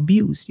of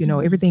abuse.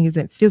 Everything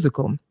isn't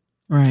physical.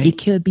 Right.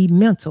 It could be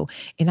mental.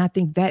 And I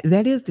think that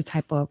is the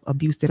type of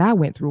abuse that I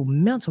went through,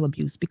 mental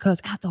abuse, because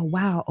after a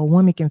while, a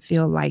woman can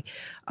feel like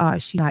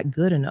she's not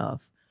good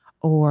enough,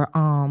 or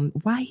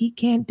why he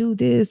can't do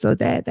this or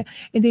that.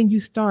 And then you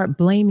start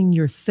blaming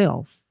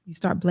yourself.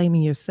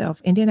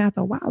 And then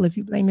after a while, if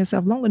you blame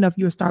yourself long enough,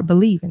 you'll start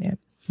believing it.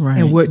 Right.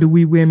 And what do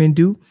we women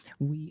do?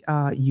 We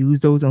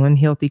use those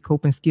unhealthy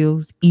coping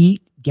skills,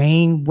 eat,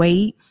 gain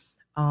weight.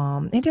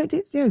 And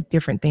there's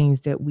different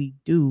things that we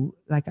do,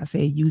 like I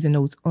said, using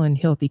those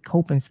unhealthy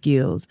coping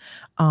skills.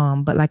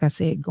 But like I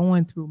said,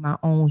 going through my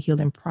own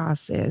healing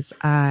process,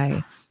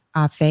 I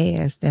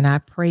fast and I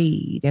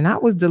prayed and I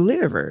was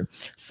delivered.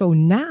 So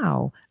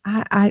now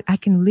I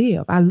can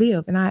live. I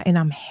live and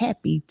I'm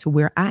happy to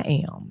where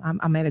I am.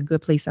 I'm at a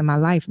good place in my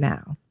life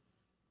now.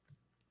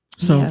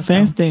 So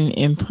fasting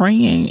and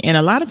praying, and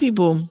a lot of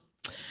people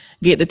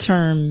get the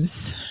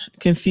terms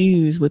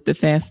confused with the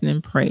fasting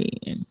and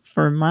praying.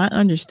 For my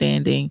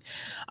understanding,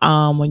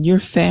 when you're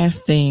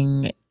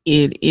fasting,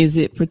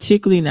 it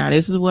particularly, now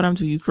this is what I'm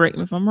telling you, correct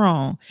me if I'm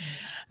wrong,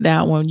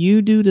 that when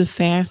you do the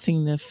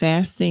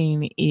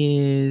fasting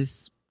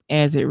is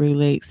as it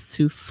relates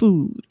to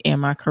food.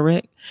 Am I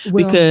correct?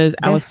 Well, because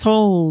I was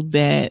told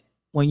that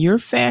when you're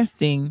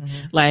fasting,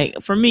 like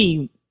for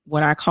me,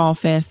 what I call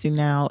fasting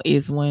now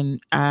is when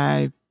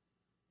I,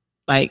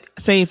 like,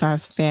 say if I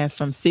fast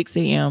from 6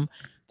 a.m.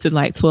 to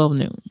like 12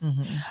 noon,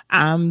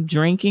 I'm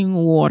drinking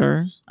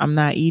water. I'm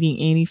not eating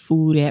any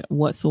food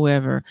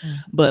whatsoever.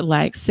 But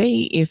like, say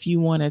if you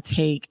want to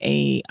take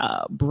a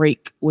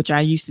break, which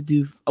I used to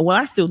do. Well,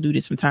 I still do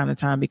this from time to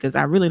time because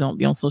I really don't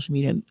be on social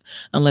media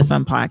unless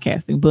I'm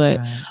podcasting. But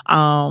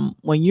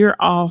when you're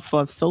off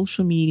of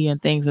social media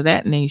and things of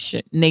that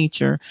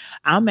nature,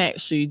 I'm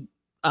actually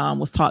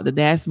was taught that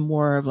that's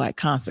more of like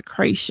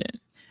consecration.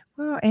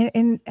 Well,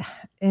 and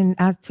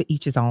to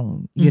each his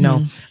own, you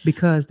know,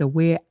 because the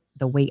way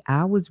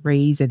I was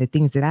raised and the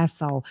things that I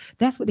saw,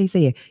 that's what they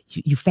said.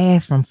 You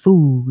fast from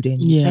food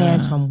and you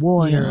fast from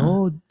water.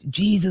 Oh,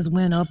 Jesus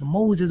went up,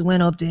 Moses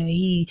went up, then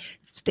he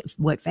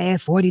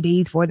fast 40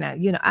 days,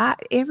 49. You know,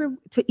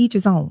 to each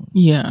his own.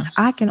 Yeah,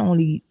 I can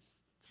only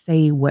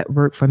say what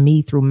worked for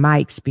me through my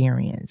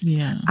experience.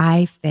 Yeah,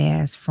 I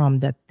fast from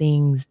the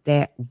things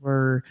that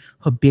were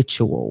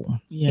habitual,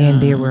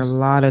 and there were a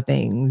lot of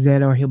things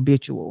that are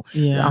habitual.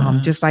 Yeah,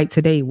 just like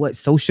today, what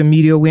social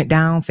media went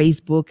down,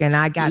 Facebook, and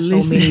I got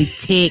so many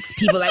texts.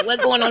 People like,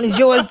 "What's going on? Is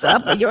yours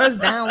up or yours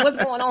down? What's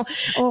going on?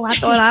 Oh, I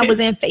thought I was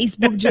in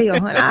Facebook jail."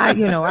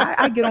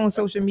 I get on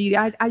social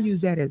media. I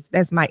use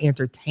that's my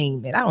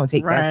entertainment. I don't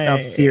take that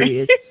stuff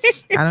serious.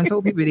 I done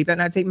told people they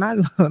better not take my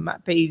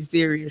page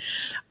serious.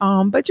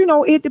 But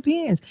it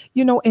depends,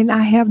 and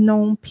I have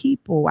known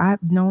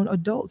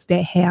adults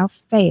that have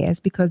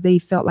fast because they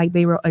felt like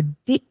they were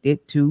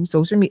addicted to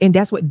social media, and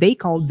that's what they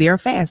call their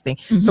fasting.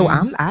 So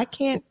I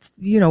can't,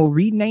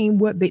 rename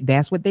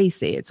that's what they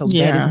said. So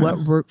that is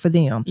what worked for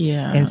them.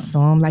 Yeah. And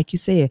some, like you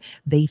said,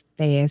 they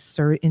fast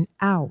certain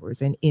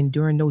hours, and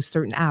during those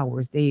certain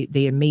hours, they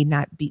may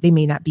not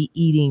be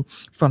eating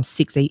from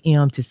 6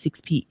 a.m. to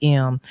 6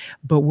 p.m.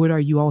 But what are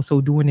you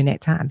also doing in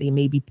that time? They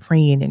may be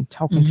praying and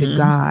talking to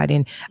God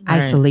and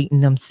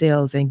isolating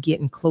themselves and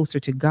getting closer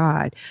to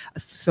God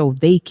so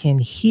they can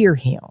hear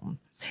him.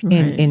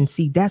 And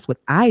see, that's what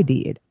I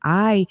did.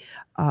 I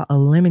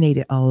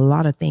eliminated a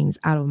lot of things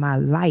out of my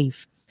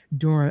life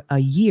during a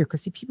year,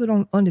 because people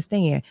don't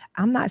understand.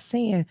 I'm not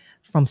saying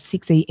from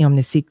 6 a.m.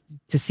 to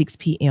 6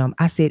 p.m.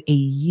 I said a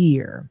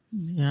year.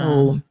 Yeah.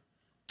 So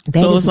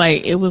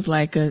it was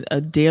like a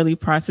daily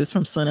process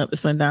from sun up to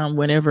sundown,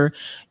 whenever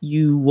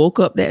you woke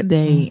up that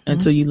day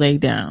until you lay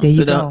down.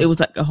 It was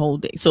like a whole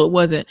day. So it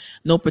wasn't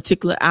no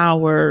particular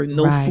hour,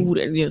 no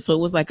food. So it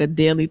was like a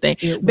daily thing.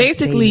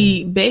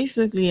 Basically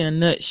in a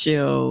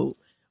nutshell,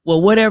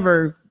 well,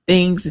 whatever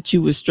things that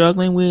you were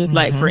struggling with,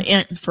 like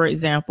for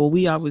example,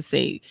 we always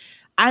say,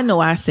 I know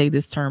I say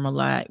this term a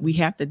lot, we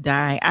have to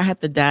die. I have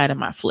to die to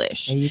my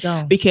flesh. There you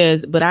go.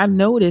 But I've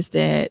noticed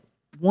that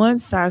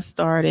once I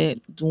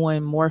started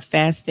doing more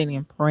fasting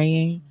and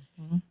praying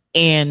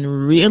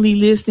and really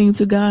listening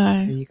to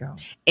God, there you go.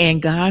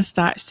 And God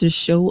starts to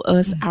show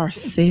us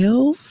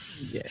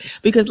ourselves. Yes.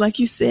 Because like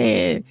you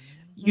said,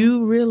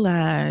 you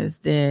realize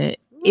that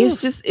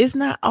it's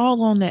not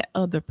all on that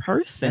other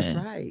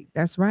person.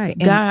 That's right.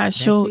 God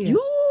showed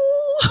you.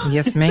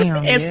 Yes,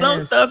 ma'am. And some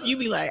stuff you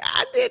be like,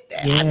 I did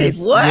that. Yes, I did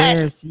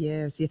what?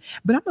 Yes.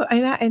 But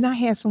I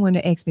had someone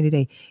that asked me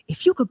today,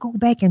 if you could go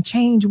back and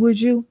change,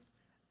 would you?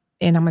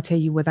 And I'm gonna tell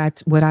you what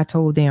I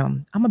told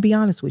them. I'm gonna be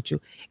honest with you.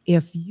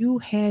 If you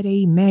had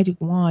a magic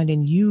wand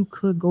and you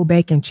could go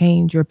back and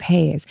change your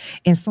past,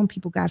 and some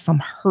people got some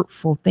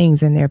hurtful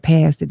things in their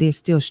past that they're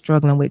still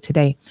struggling with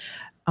today,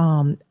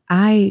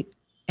 I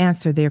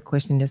answer their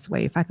question this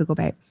way. If I could go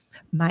back,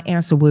 my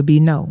answer would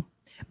be no,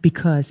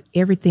 because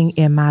everything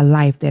in my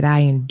life that I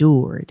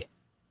endured,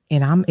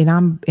 and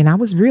I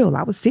was real,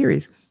 I was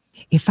serious.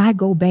 If I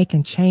go back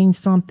and change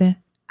something,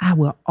 I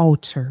will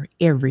alter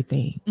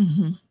everything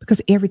Mm-hmm.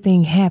 because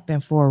everything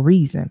happened for a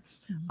reason.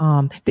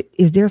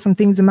 Is there some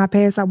things in my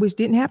past I wish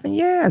didn't happen?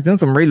 Yes. There's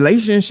some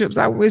relationships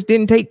I wish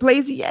didn't take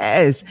place.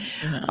 Yes.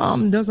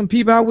 There's some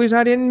people I wish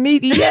I didn't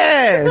meet.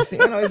 Yes.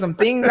 There's some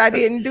things I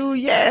didn't do.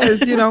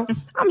 Yes.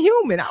 I'm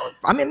human.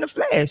 I'm in the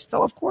flesh.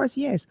 So of course,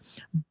 yes.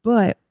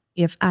 But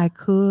if I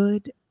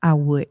could, I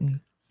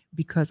wouldn't,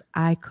 because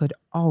I could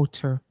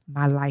alter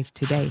my life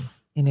today.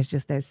 And it's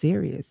just that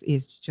serious.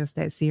 It's just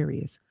that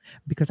serious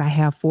because I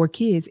have 4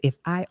 kids. If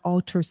I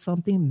alter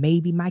something,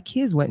 maybe my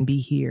kids wouldn't be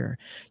here.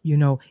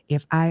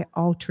 If I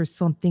alter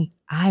something,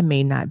 I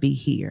may not be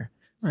here.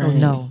 So Right.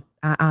 no,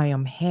 I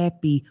am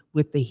happy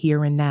with the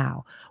here and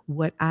now.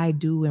 What I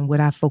do and what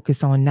I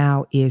focus on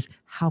now is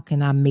how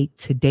can I make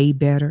today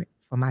better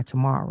for my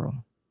tomorrow?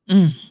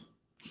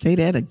 Say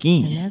that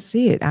again. And that's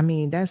it. I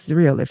mean, that's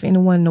real. If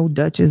anyone know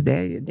Duchess,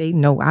 they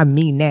know I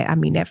mean that. I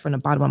mean that from the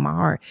bottom of my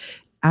heart.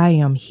 I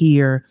am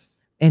here,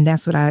 and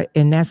that's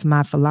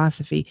my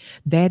philosophy.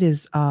 That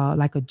is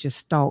like a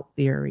Gestalt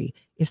theory.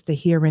 It's the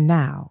here and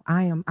now.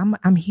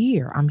 I'm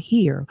here. I'm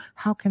here.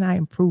 How can I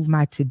improve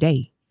my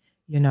today?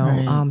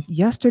 Right.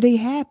 Yesterday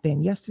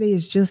happened. Yesterday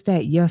is just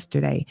that,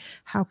 yesterday.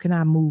 How can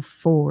I move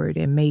forward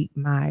and make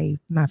my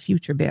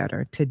future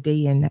better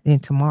today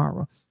and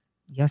tomorrow?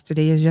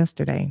 Yesterday is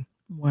yesterday.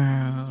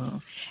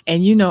 Wow.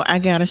 And I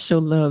gotta show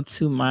love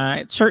to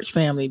my church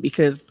family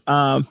because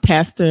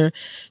Pastor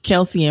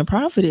Kelsey and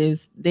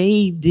Prophetess,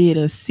 they did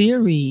a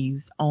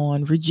series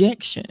on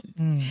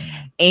rejection.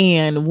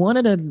 And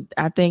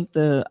I think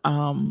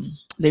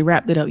they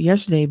wrapped it up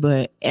yesterday,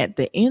 but at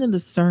the end of the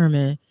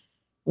sermon,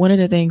 one of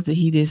the things that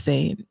he did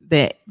say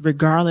that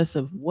regardless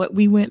of what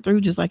we went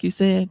through, just like you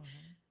said,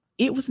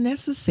 it was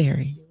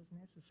necessary.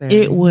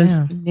 It was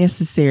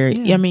necessary.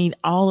 Yeah. I mean,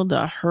 all of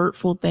the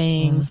hurtful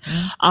things,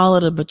 all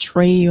of the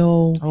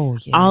betrayal,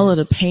 all of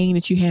the pain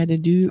that you had to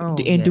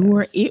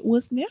endure, it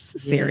was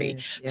necessary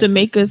to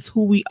make us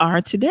who we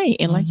are today.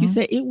 And like you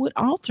said, it would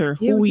alter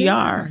who we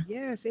are.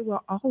 Yes, it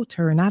will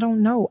alter. And I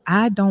don't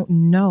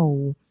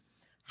know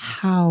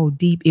how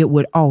deep it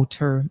would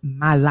alter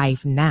my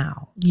life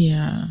now.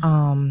 Yeah.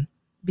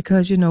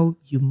 Because you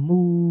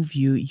move,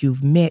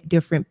 you've met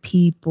different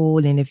people,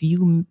 and if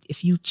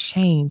you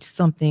change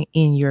something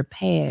in your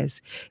past,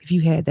 if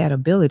you had that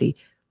ability,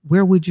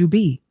 where would you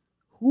be?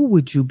 Who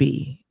would you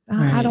be?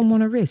 Right. I don't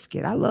want to risk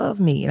it. I love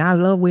me, and I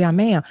love where I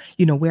am.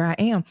 Where I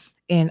am,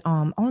 and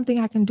only thing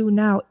I can do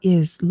now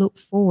is look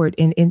forward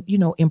and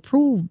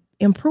improve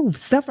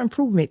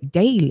self-improvement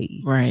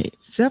daily. Right.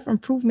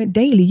 Self-improvement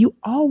daily. You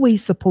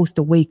always supposed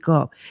to wake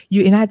up.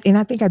 And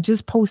I think I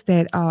just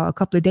posted a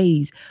couple of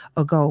days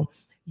ago.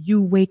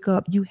 You wake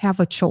up, you have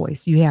a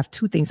choice. You have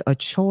 2 things, a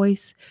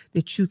choice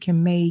that you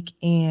can make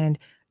and,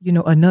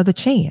 another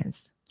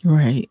chance.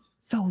 Right.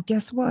 So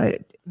guess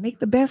what? Make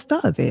the best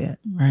of it.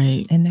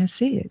 Right. And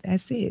that's it.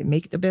 That's it.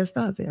 Make the best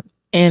of it.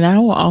 And I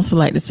would also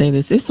like to say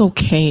this. It's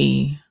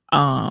okay.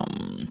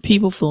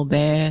 People feel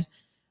bad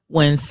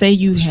when, say,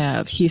 you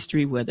have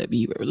history, whether it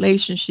be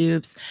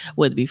relationships,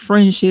 whether it be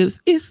friendships.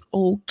 It's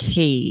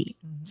okay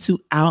to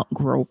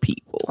outgrow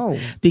people.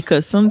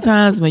 Because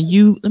sometimes let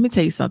me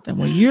tell you something,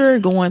 when you're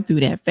going through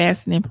that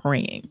fasting and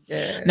praying,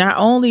 not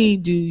only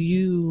do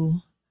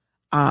you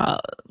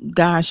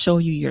God show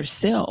you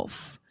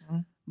yourself,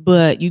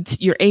 but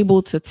you're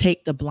able to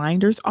take the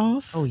blinders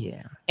off.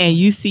 And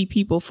you see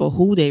people for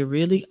who they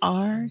really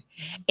are.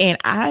 And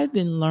I've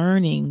been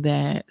learning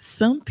that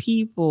some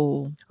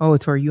people. Oh,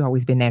 Tori, you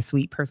always been that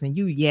sweet person.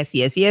 You, yes.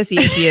 If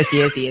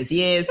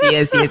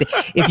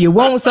you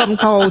want something,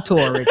 call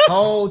Tori.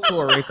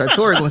 Because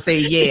Tori gonna say,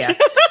 yeah.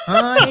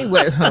 Honey,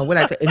 what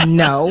I tell you?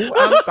 No,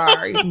 I'm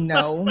sorry.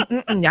 No.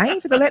 I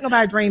ain't finna let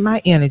nobody drain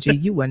my energy.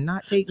 You will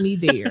not take me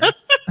there.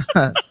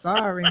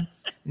 Sorry.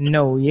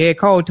 No,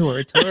 call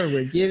Tori. Tori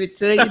will give it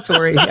to you.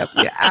 Tori help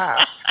you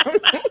out.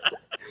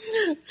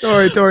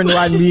 Tori,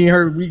 no, me and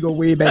her, we go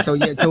way back. So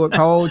Tori,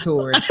 call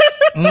Tori.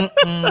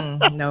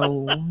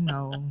 No.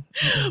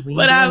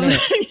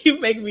 But you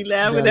make me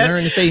laugh with that.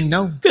 Learn to say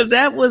no, because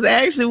that was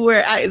actually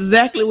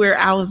exactly where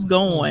I was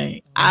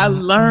going. I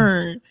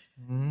learned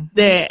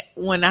that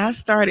when I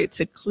started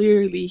to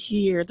clearly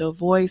hear the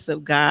voice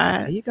of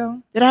God, there you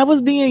go, that I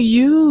was being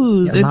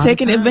used and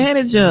taken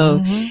advantage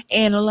of,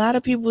 and a lot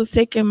of people was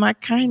taking my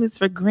kindness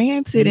for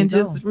granted, and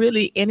just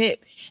really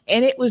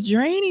it was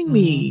draining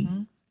me.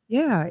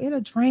 Yeah,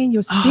 it'll drain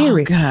your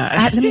spirit. Oh, God.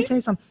 Let me tell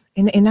you something.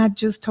 And I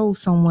just told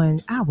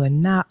someone, I will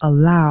not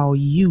allow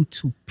you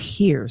to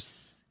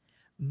pierce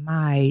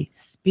my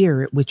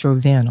spirit with your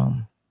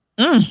venom.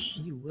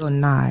 You will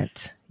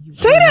not.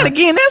 Say that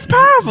again. That's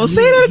powerful.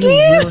 Say that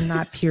again. You will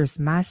not pierce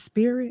my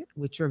spirit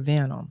with your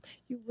venom.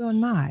 You will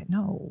not.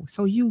 No.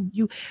 So you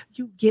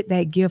get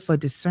that gift of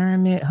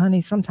discernment,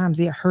 honey. Sometimes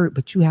it hurt,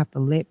 but you have to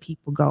let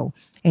people go.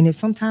 And it's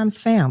sometimes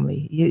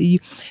family.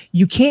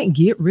 You can't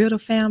get rid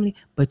of family,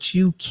 but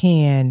you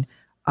can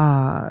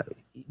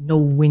know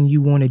when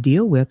you want to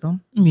deal with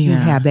them. You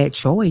have that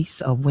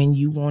choice of when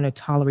you want to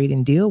tolerate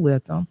and deal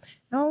with them.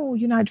 No, no,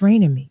 you're not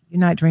draining me. You're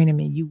not draining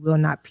me. You will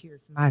not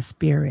pierce my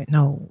spirit.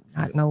 No.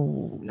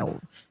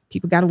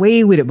 People got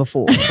away with it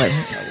before, but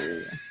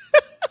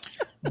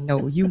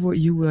no, you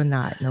will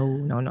not.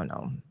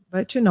 No.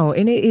 But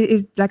and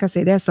it like I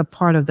said, that's a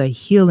part of the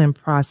healing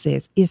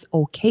process. It's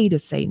okay to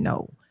say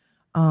no.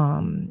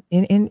 And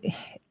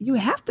you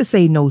have to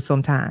say no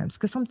sometimes,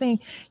 because something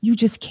you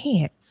just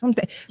can't.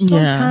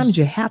 Sometimes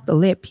you have to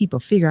let people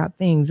figure out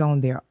things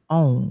on their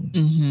own.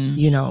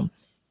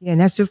 And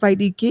that's just like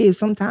these kids.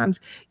 Sometimes,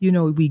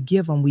 we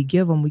give them,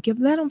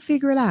 let them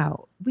figure it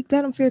out.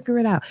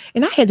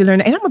 And I had to learn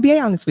that. And I'm gonna be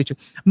honest with you.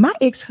 My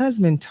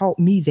ex-husband taught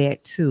me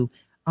that too.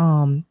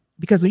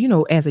 Because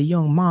as a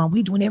young mom,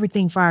 we doing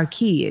everything for our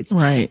kids.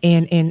 Right.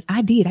 And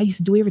I used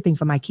to do everything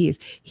for my kids.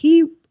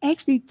 He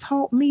actually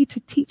taught me to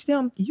teach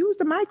them to use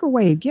the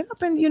microwave, get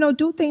up and,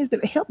 do things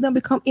that help them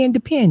become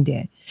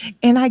independent.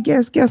 And I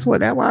guess what?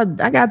 That's why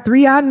I got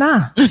 3 out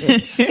now.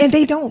 And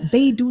they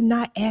do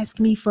not ask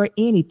me for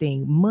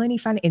anything, money,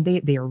 and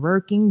they're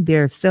working,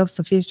 they're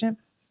self-sufficient.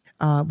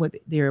 One's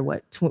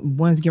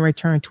getting ready to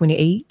turn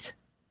 28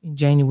 in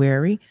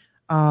January.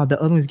 The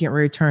other one's getting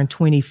ready to turn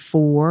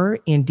 24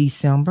 in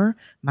December.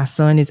 My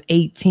son is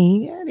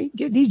 18. Yeah, they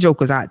get these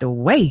jokers out the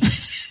way.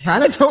 I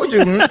done told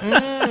you.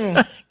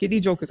 Get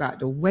these jokers out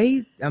the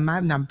way. My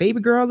baby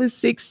girl is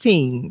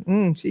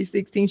 16. She's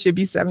 16. She'll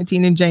be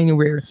 17 in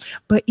January.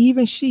 But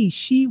even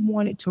she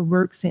wanted to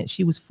work since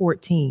she was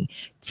 14.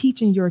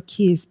 Teaching your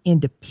kids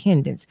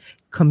independence.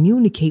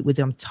 Communicate with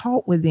them.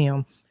 Talk with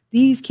them.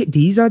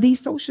 These are these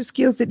social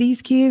skills that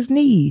these kids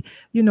need,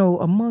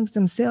 amongst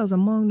themselves,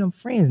 among them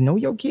friends. Know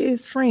your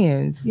kids'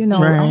 friends,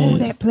 Right. All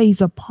that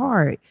plays a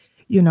part,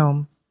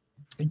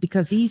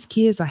 because these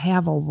kids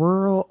have a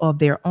world of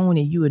their own,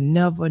 and you would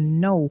never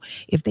know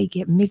if they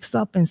get mixed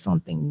up in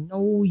something.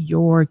 Know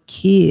your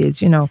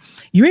kids, you ain't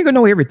gonna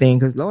know everything,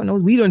 because Lord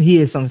knows we don't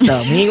hear some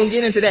stuff. We ain't gonna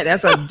get into that.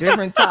 That's a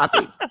different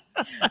topic.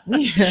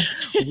 We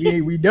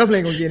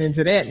definitely gonna get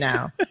into that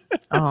now.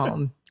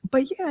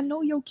 But yeah,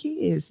 know your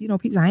kids.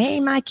 People say, I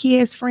ain't my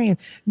kids'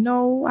 friends.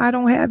 No, I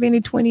don't have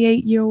any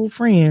 28-year-old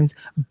friends,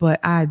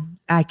 but I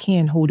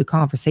can hold a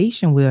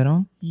conversation with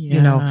them.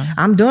 Yeah.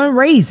 I'm done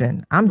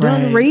raising.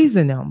 Right.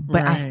 raising them,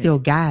 but I Right. still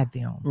guide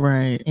them.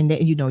 Right. And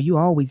that, you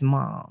always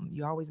mom.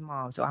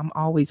 So I'm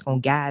always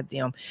going to guide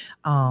them.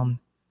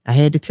 I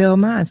had to tell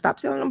mine, stop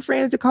telling them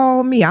friends to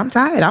call me. I'm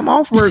tired. I'm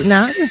off work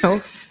now.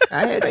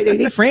 I had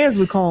they friends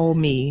would call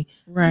me.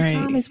 Right.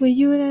 Thomas, were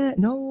you there?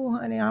 No,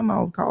 honey, I'm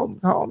out.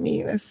 Call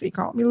me. Let's see.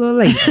 Call me a little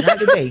later. Not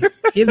today.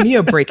 Give me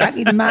a break. I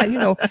need to mind,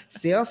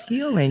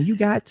 self-healing. You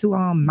got to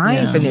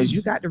mindfulness.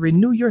 You got to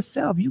renew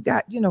yourself. You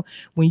got,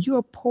 when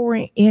you're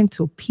pouring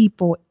into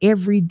people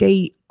every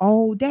day,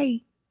 all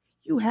day,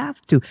 you have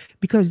to.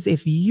 Because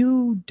if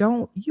you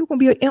don't, you're gonna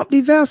be an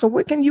empty vessel.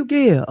 What can you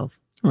give?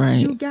 Right.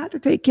 You got to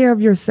take care of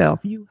yourself.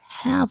 You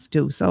have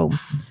to. So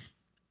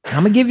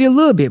I'm gonna give you a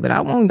little bit, but I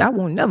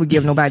won't never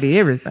give nobody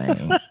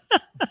everything.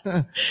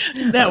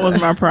 That was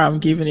my problem,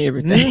 giving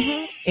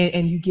everything.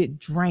 And you get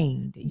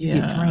drained.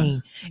 Get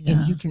drained. Yeah.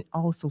 And you can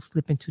also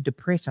slip into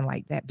depression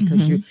like that,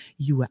 because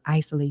you will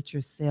isolate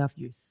yourself.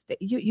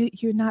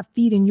 You're not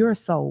feeding your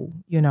soul,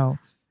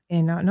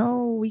 And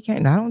no, we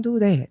can't. I don't do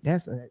that.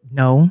 That's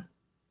no.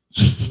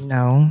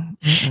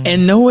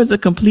 And no is a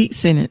complete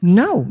sentence.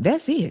 No,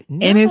 that's it.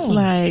 No. And it's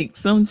like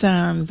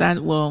sometimes I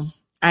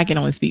can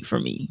only speak for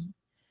me.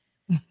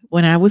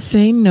 When I would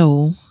say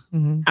no,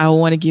 I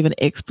want to give an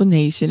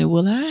explanation. And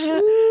will I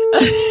have?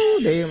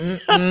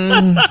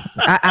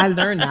 I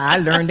learned that. I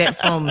learned that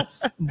from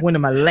one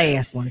of my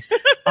last ones.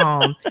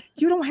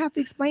 You don't have to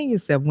explain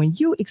yourself. When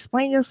you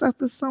explain yourself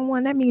to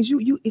someone, that means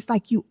you it's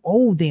like you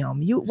owe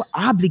them. You were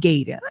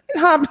obligated. I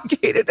ain't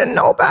obligated to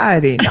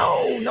nobody.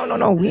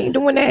 No. We ain't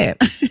doing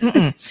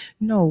that.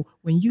 No,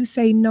 when you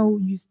say no,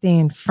 you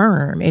stand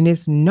firm, and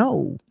it's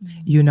no,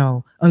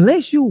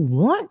 unless you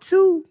want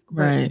to.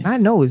 Right. I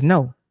know it's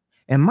no.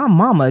 And my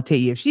mama will tell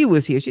you, if she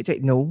was here, she'd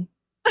take no.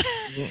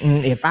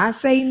 If I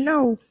say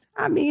no,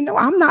 I mean, no,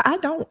 I'm not.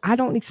 I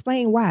don't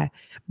explain why,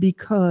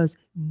 because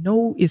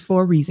no is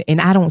for a reason.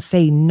 And I don't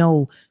say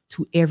no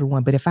to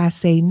everyone. But if I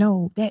say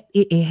no, that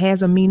it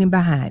has a meaning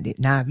behind it.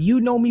 Now, if you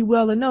know me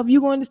well enough,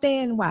 you're going to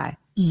understand why.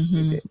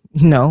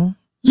 No.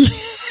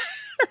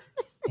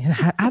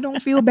 And I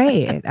don't feel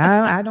bad.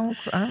 I don't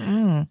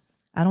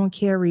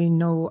carry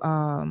no,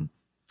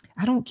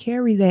 I don't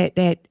carry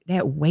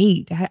that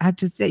weight. I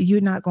just said,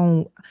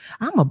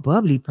 I'm a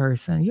bubbly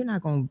person. You're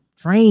not going to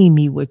drain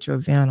me with your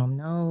venom.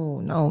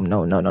 No.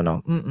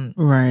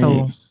 Right.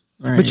 So,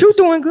 right. But you're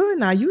doing good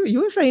now. You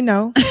would say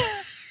no.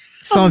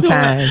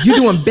 Sometimes you're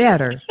doing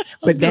better,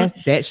 but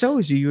that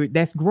shows you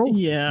that's growth.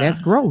 Yeah, that's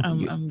growth.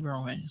 I'm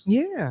growing.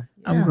 Yeah,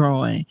 I'm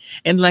growing.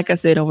 And like I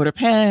said, over the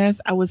past,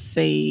 I would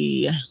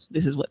say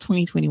this is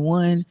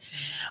 2021.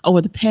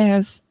 Over the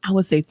past, I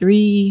would say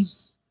 3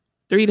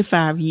 to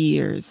 5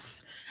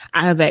 years,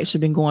 I have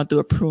actually been going through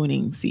a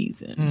pruning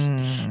season.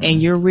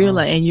 And you're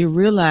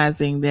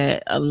realizing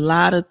that a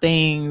lot of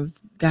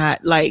things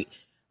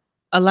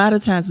a lot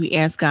of times we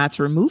ask God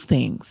to remove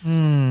things,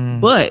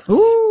 but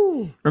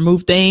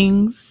remove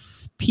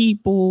things,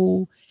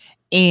 people,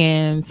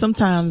 and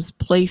sometimes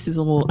places.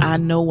 Well, I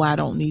know I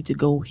don't need to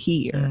go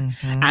here.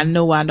 Mm-hmm. I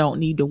know I don't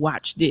need to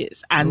watch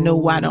this. I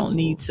know I don't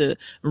need to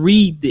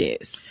read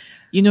this.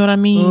 You know what I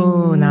mean?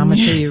 Oh, now I'm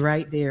gonna tell you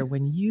right there.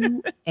 When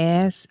you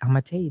ask, I'm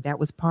gonna tell you that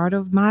was part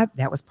of my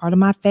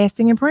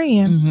fasting and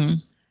praying.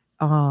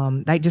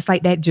 Mm-hmm. Like just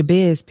like that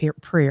Jabez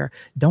prayer.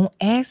 Don't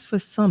ask for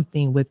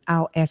something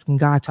without asking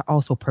God to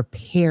also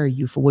prepare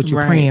you for what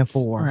you're praying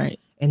for. Right.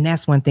 And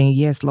that's one thing.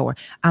 Yes, Lord,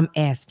 I'm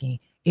asking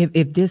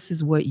if this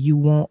is what you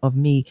want of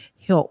me,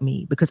 help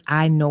me, because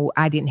I know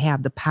I didn't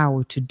have the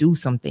power to do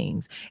some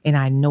things, and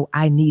I know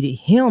I needed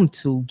him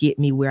to get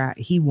me where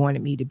he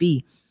wanted me to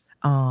be.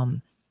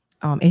 And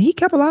he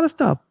kept a lot of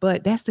stuff,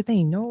 but that's the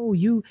thing. No,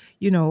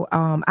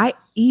 I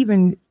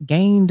even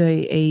gained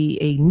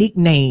a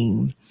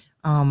nickname.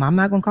 I'm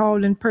not gonna call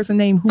the person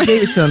name who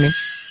gave it to me,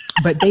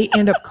 but they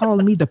end up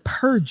calling me the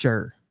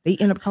Purger. They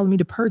end up calling me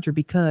the Purger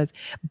because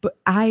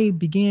I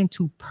began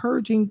to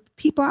purging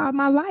people out of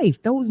my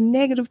life. Those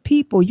negative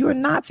people, you're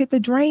not fit to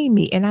drain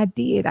me. And I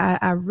did.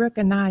 I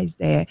recognize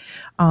that.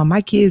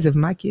 My kids, if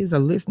my kids are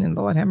listening,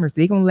 Lord have mercy,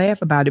 they're going to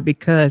laugh about it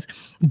because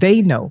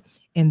they know.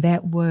 And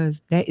that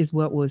is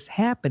what was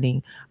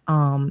happening.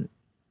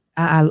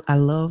 I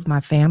love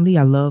my family.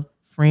 I love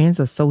friends,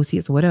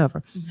 associates,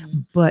 whatever. Mm-hmm.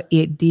 But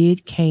it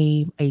did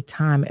came a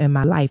time in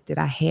my life that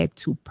I had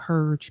to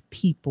purge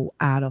people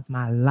out of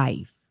my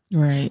life.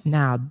 Right.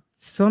 Now,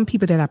 some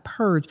people that I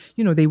purged,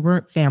 they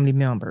weren't family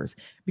members,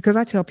 because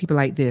I tell people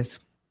like this: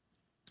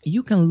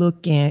 you can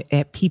look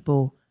at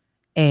people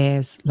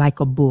as like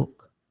a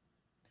book.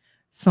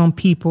 Some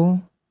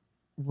people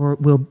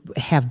will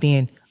have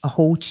been a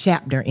whole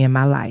chapter in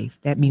my life.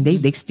 That means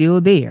they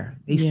still there.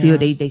 They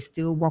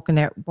still walking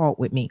that walk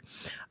with me.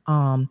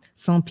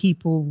 Some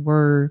people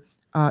were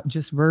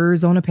just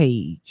words on a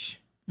page.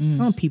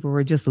 Some people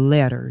were just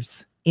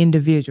letters,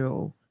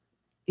 individual,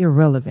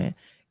 irrelevant,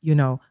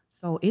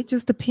 So it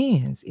just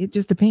depends. It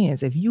just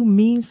depends. If you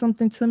mean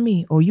something to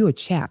me, or you're a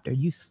chapter,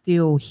 you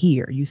still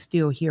here. You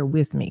still here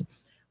with me.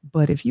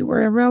 But if you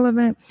were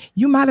irrelevant,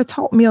 you might have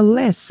taught me a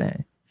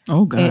lesson.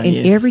 Oh God! And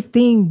yes.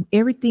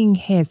 everything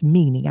has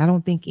meaning. I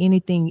don't think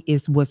anything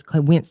was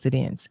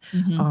coincidence.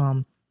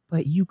 Mm-hmm.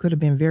 But you could have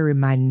been very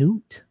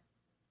minute,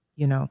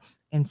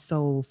 And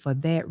so for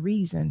that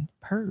reason,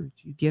 purge.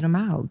 You get them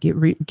out. Get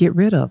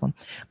rid of them.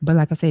 But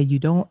like I said, you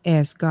don't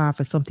ask God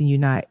for something you're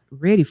not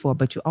ready for,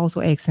 but you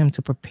also ask him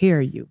to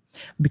prepare you.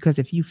 Because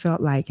if you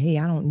felt like, hey,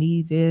 I don't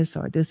need this,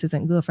 or this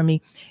isn't good for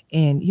me,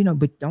 and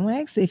but don't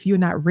ask if you're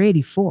not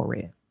ready for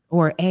it,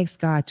 or ask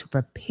God to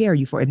prepare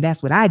you for it. And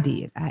that's what I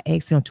did. I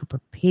asked him to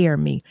prepare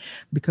me,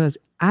 because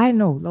I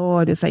know,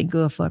 Lord, this ain't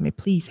good for me.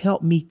 Please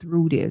help me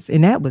through this.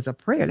 And that was a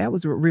prayer. That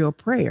was a real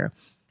prayer.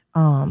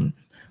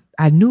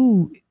 I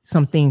knew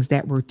some things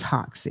that were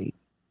toxic,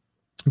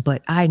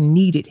 but I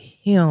needed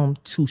him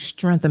to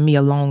strengthen me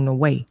along the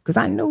way, because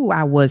I knew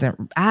I was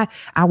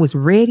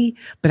ready,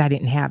 but I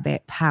didn't have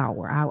that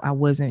power. I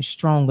wasn't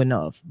strong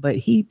enough, but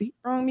he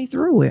brought me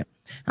through it.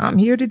 I'm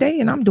here today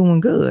and I'm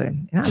doing good.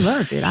 And I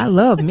love it. I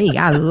love me.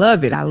 I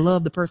love it. I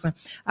love the person.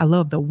 I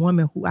love the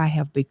woman who I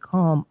have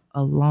become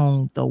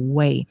along the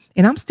way.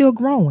 And I'm still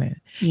growing.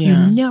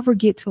 Yeah. You never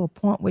get to a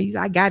point where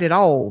I got it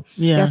all.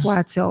 Yeah. That's why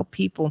I tell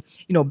people,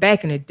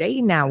 back in the day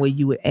now, where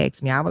you would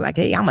ask me, I was like,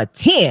 hey, I'm a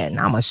 10.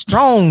 I'm a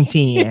strong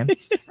 10.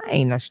 I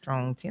ain't a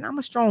strong 10. I'm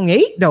a strong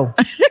 8 though.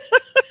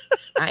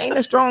 I ain't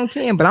a strong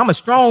 10, but I'm a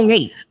strong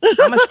 8.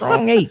 I'm a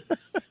strong 8.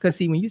 Because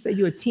see, when you say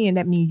you're a 10,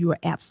 that means you are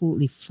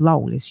absolutely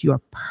flawless. You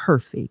are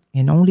perfect.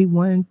 And only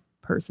one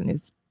person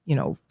is,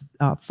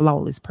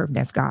 flawless, perfect.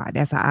 That's God.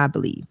 That's how I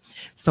believe.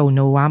 So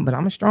no, but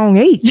I'm a strong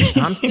 8.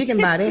 I'm sticking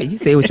by that. You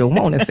say what you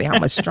want to say.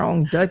 I'm a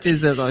strong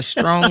Duchess of a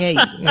strong 8.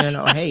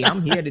 Hey,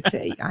 I'm here to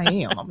tell you I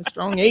am. I'm a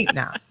strong 8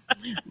 now.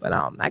 But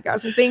I got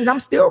some things I'm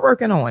still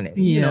working on it.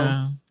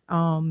 Yeah.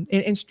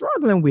 And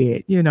struggling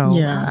with,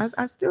 Yeah.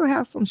 I still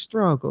have some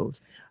struggles.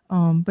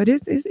 But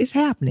it's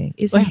happening.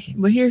 Happening.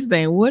 But here's the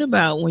thing. What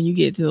about when you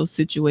get to those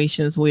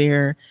situations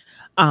where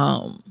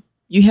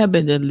you have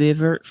been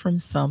delivered from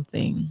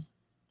something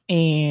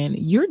and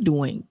you're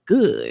doing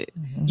good,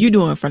 you're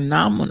doing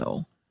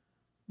phenomenal,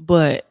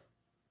 but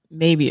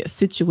maybe a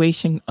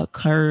situation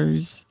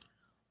occurs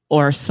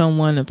or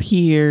someone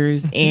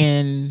appears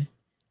and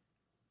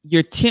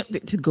you're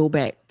tempted to go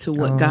back to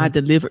what God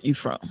delivered you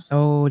from.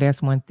 Oh,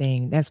 that's one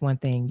thing. That's one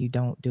thing you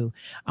don't do.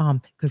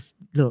 Because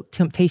look,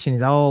 temptation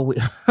is always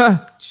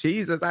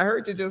Jesus, I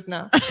heard you just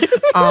now.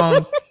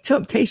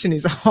 Temptation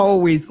is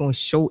always going to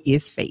show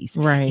its face.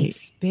 Right.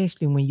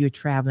 Especially when you're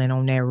traveling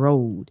on that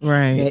road.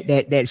 Right.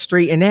 That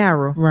straight and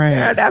narrow. Right.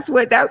 Yeah, that's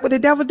what the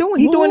devil doing.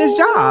 He's doing his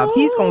job.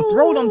 He's gonna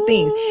throw them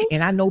things.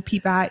 And I know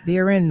people out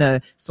there in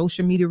the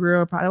social media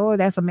world, probably,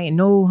 that's a man.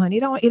 No, honey,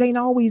 it ain't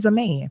always a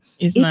man.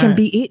 It can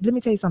be. Let me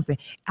tell you something.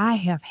 I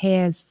have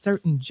had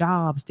certain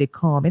jobs that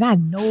come, and I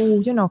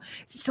know,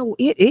 so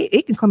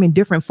it can come in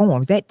different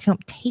forms. That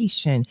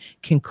temptation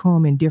can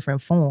come in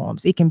different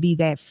forms. It can be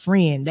that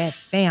friend, that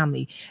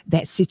family,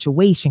 that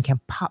situation can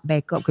pop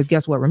back up. Because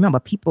guess what? Remember,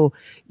 people,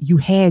 you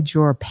had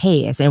your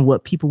past, and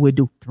what people would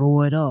do,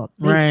 throw it up.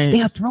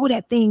 They'll throw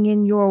that thing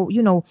in your,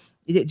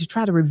 to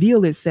try to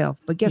reveal itself.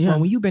 But guess what?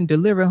 When you've been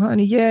delivered,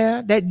 honey,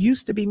 that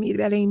used to be me.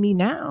 That ain't me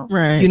now.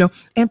 Right.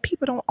 And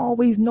people don't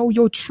always know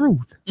your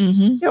truth.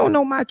 Mm-hmm. You don't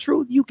know my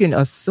truth. You can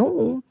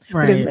assume,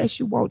 but unless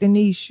you walked in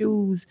these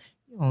shoes,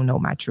 you don't know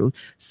my truth.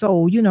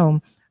 So,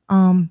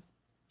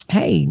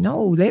 hey,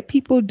 no, let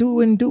people do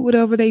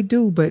whatever they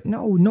do, but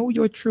no, know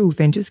your truth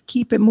and just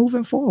keep it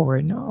moving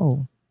forward.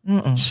 No.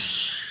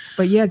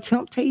 But yeah,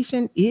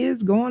 temptation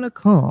is going to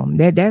come.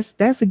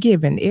 That's a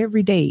given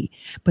every day.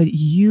 But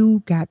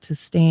you got to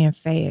stand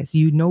fast.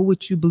 You know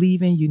what you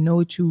believe in. You know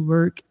what you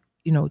work,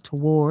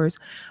 towards.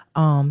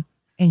 And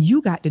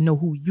you got to know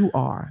who you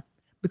are,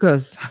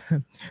 because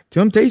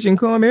temptation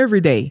come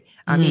every day.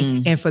 I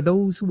mean, and for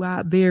those who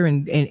out there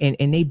and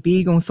they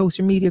big on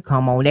social media,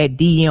 come on, that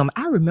DM.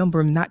 I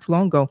remember not too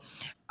long ago.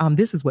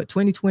 This is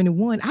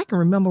 2021. I can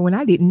remember when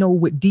I didn't know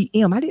what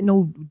DM. I didn't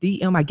know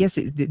DM. I guess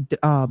it's the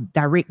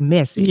direct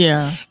message.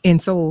 Yeah.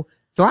 And so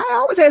I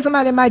always had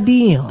somebody in my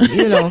DM,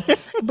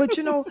 but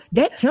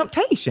that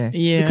temptation.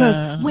 Yeah.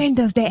 Because when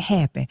does that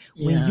happen?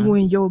 When you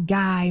and your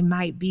guy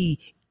might be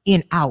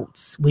in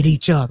outs with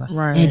each other,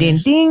 right? And then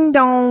ding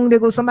dong, there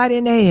goes somebody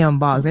in the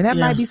inbox, and that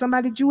might be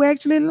somebody that you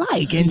actually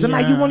like, and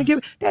somebody you want to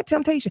give that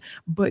temptation.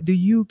 But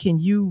can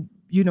you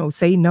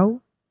say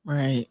no?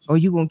 Right. Or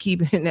you gonna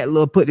keep in that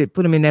little put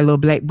them in that little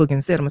black book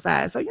and set them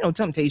aside. So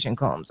temptation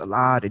comes a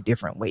lot of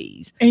different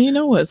ways. And you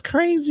know what's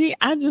crazy?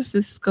 I just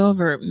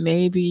discovered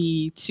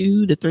maybe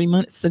 2 to 3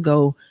 months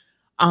ago,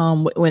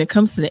 when it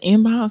comes to the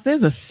inbox,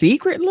 there's a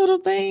secret little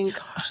thing.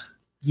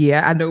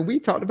 Yeah, I know. We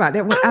talked about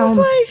that one. I was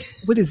like,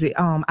 what is it?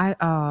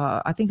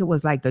 I think it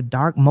was like the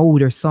dark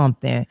mode or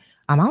something.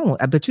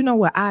 But you know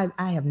what? I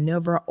have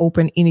never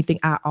opened anything.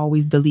 I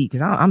always delete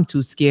because I'm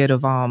too scared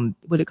of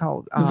what it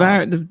called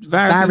the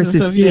viruses.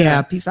 Stuff,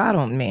 people. I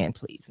don't, man.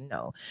 Please,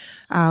 no.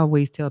 I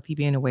always tell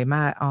people anyway.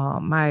 My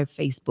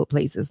Facebook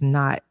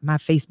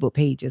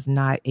page is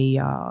not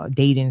a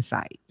dating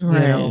site.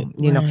 Right.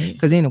 You know.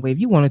 Because anyway, if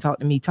you want to talk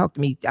to me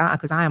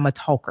because I am a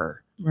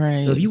talker.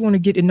 Right. So if you want to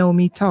get to know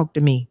me, talk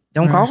to me.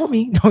 Don't call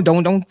me.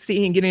 Don't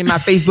see and get in my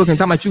Facebook and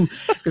talk about you,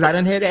 because I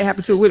done had that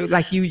happen too.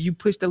 Like you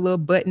push the little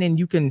button and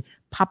you can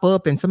pop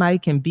up and somebody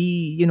can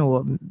be,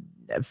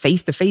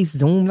 face to face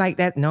Zoom like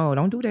that. No,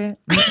 don't do that.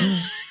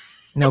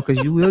 No,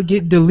 because you will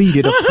get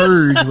deleted or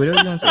purged, whatever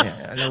you want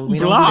to say.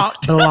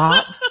 Blocked.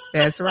 Blocked.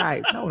 That's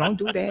right. No, don't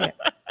do that.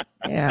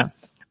 Yeah.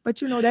 But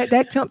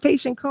that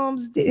temptation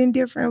comes in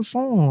different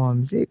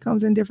forms. It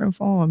comes in different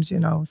forms,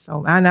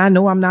 So I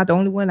know I'm not the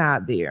only one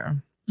out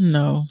there.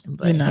 No,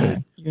 but you're not.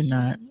 You're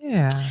not.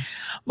 Yeah.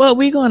 Well,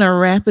 we're going to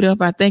wrap it up.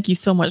 I thank you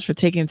so much for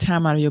taking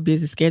time out of your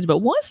busy schedule. But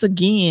once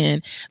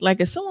again, like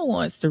if someone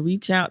wants to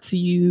reach out to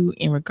you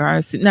in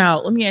regards to, now,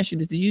 let me ask you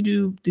this. Do you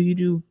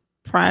do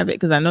private?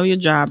 Because I know your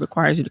job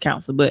requires you to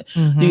counsel, but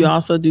do you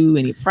also do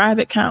any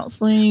private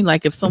counseling?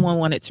 Like if someone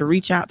wanted to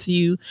reach out to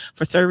you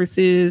for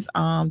services,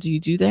 do you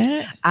do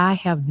that? I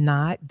have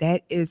not.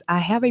 I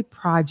have a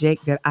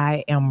project that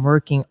I am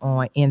working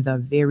on in the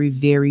very,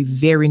 very,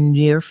 very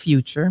near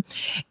future.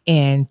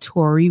 And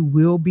Tori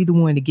will be the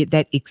one to get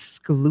that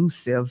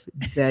exclusive,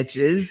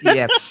 Duchess.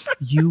 Yeah,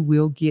 you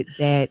will get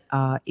that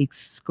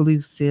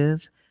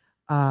exclusive.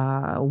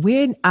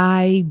 When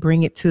I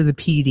bring it to the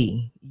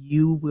PD,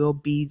 you will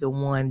be the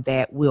one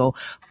that will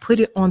put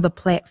it on the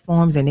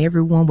platforms and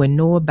everyone will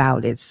know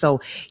about it.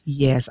 So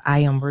yes, I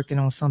am working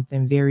on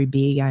something very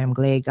big. I am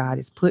glad God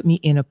has put me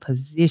in a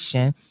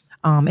position.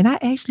 And I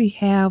actually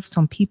have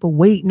some people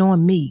waiting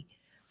on me.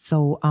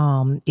 So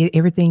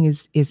everything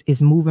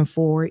is moving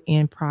forward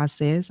in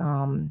process.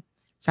 Shout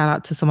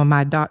out to some of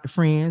my doctor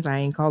friends. I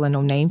ain't calling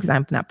no name because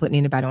I'm not putting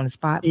anybody on the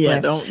spot. Yeah,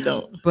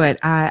 don't. But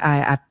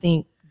I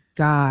thank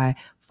God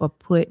for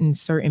putting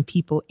certain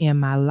people in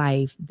my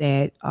life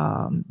that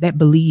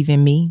believe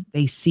in me.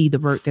 They see the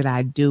work that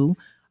I do.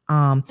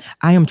 I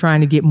am trying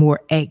to get more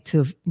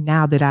active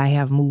now that I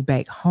have moved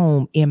back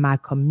home in my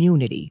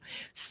community,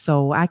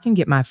 so I can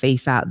get my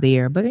face out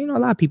there. But a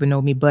lot of people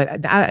know me.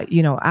 But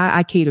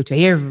I cater to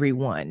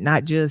everyone,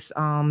 not just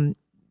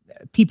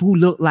people who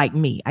look like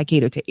me. I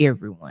cater to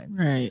everyone.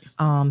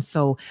 Right.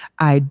 So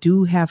I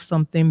do have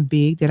something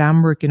big that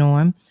I'm working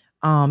on.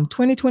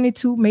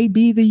 2022 may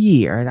be the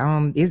year.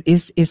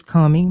 It's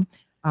coming.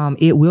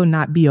 It will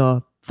not be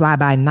a fly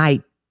by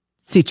night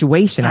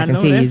situation. I can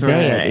tell you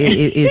that.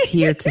 It's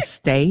here to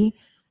stay.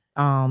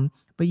 But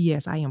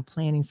yes, I am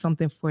planning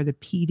something for the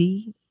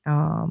PD.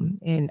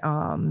 And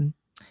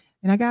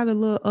I got a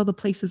little other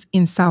places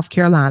in South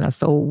Carolina.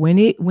 So when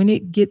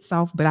it gets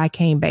off, but I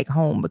came back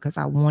home because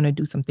I want to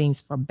do some things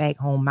for back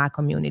home, my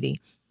community.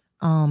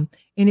 And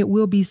it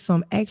will be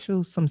some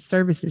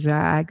services.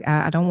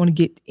 I don't want to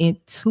get in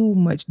too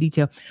much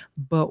detail,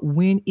 but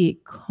when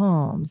it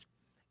comes,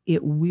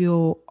 it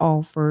will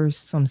offer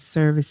some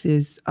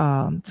services,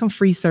 some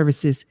free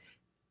services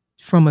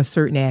from a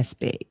certain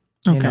aspect.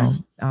 You Okay.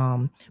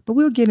 know, but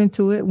we'll get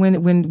into it when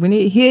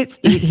it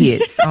hits.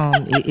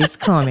 It's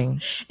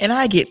coming. And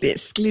I get the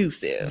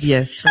exclusive.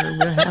 Yes, Tori,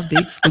 we'll have the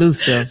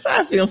exclusive. So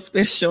I feel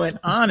special and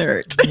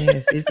honored.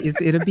 Yes,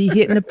 it'll be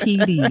hitting the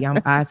PD.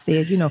 I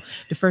said,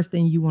 the first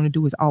thing you want to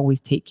do is always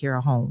take care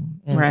of home.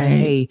 And, Right.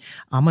 and hey,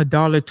 I'm a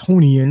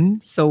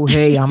Darlatonian, so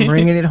hey, I'm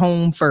bringing it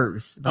home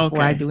first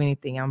before I do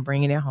anything. I'm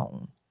bringing it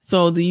home.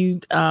 So do you?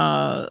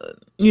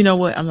 You know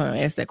what? I'm going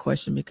to ask that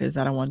question because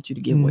I don't want you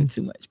to give away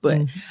too much.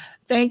 But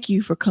thank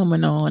you for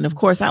coming on. Of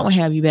course, I will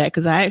have you back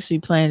because I actually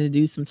plan to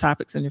do some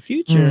topics in the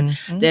future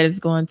that is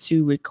going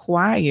to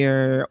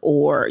require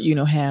or,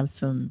 have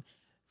some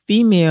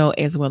female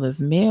as well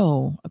as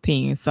male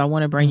opinions. So I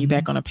want to bring you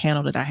back on a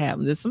panel that I have.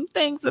 There's some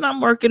things that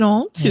I'm working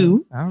on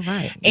too. All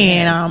right.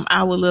 And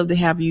I would love to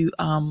have you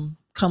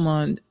come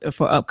on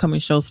for upcoming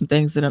shows, some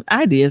things that are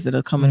ideas that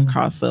are coming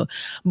across. So,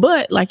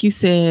 but like you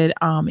said,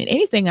 in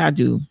anything I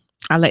do,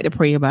 I like to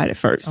pray about it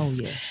first.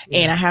 Oh, yeah.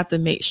 And I have to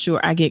make sure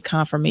I get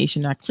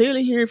confirmation. I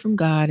clearly hear it from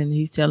God and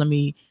he's telling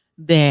me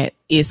that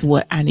it's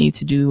what I need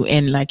to do.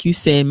 And like you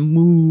said,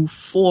 move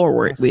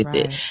forward with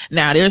it.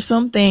 Now, there's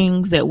some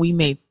things that we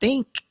may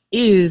think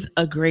is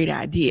a great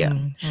idea,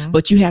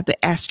 but you have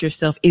to ask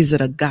yourself, is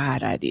it a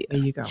God idea? There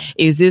you go.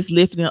 Is this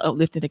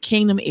uplifting the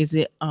kingdom? Is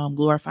it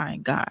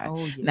glorifying God? Oh,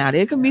 yes. Now,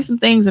 there can be some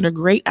things that are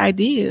great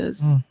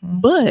ideas,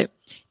 but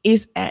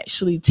it's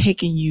actually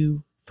taking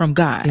you from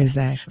God.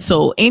 Exactly.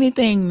 So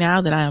anything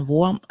now that I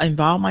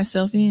involve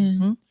myself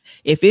in,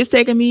 if it's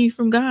taking me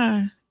from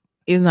God,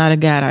 it's not a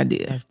God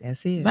idea.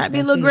 That's it. Might be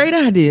a little great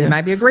idea. It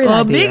might be a great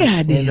idea. A big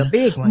idea. A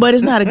big one. But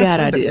it's not a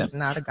God idea. It's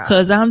not a God.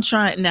 Because I'm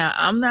trying now.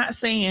 I'm not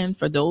saying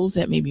for those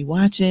that may be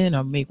watching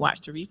or may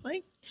watch the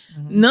replay,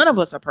 none of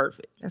us are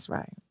perfect. That's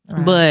right.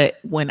 But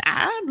when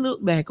I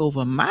look back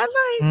over my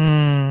life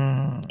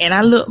and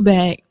I look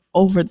back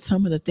over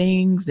some of the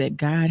things that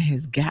God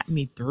has got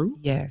me through,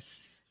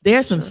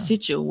 there's some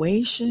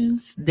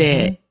situations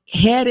that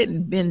had it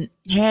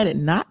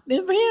not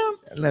been for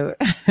him,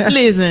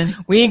 listen,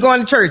 we ain't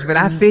going to church, but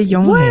I feel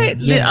your what?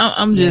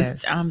 I'm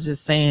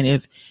just saying,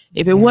 if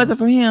it wasn't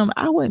for him,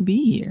 I wouldn't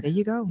be here. There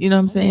you go. You know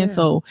what I'm saying?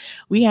 So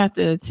we have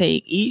to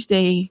take each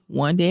day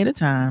one day at a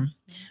time,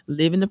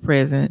 live in the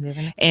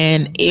present.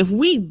 And if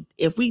we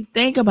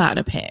think about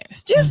the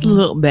past, just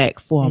look back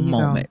for a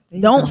moment.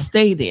 Don't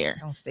stay there.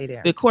 Don't stay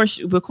there. Because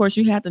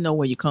you have to know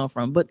where you come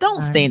from, but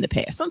don't stay in the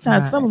past.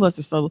 Sometimes some of us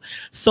are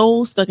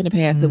so stuck in the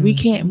past that we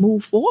can't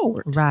move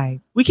forward.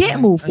 We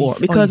can't move forward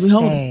because we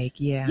hold.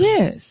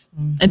 Yes.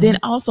 And then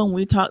also when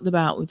we touched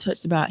about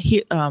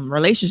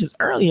relationships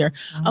earlier,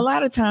 a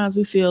lot of times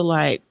we feel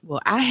like, well,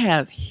 I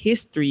have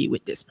history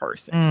with this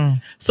person,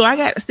 so I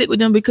got to stick with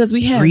them because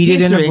we have history.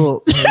 It in a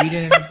book. Read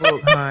it in a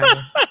book,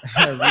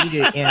 honey. Read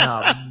it in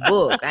a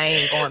book. I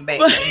ain't going back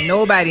to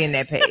nobody in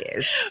that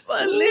past.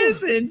 But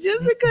listen,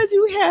 just because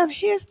you have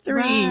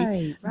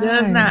history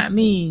does not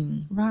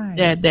mean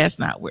that that's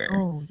not where.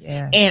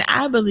 And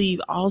I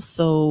believe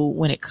also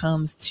when it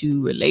comes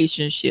to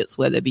relationships,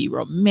 whether it be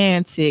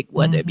romantic,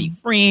 whether it be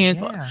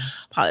friends or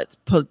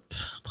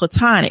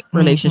platonic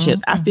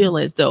relationships, I feel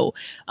as though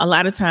a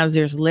lot of times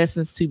there's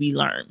lessons to be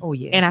learned.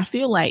 And I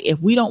feel like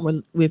if we don't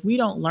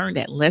learn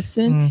that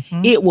lesson,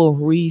 it will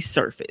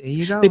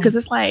resurface. Because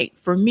it's like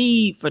for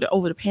me,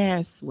 over the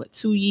past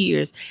 2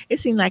 years, it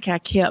seemed like I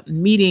kept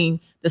meeting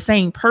the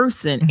same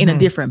person in a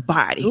different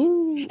body.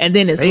 And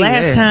then this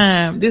last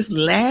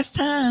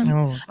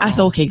time, I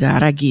said, okay,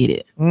 God, I get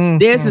it.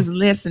 There's this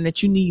lesson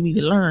that you need me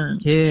to learn.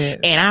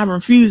 And I'm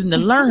refusing to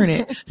learn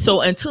it.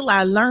 So until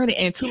I learn it,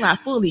 until I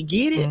fully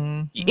get it,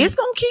 it's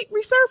going to keep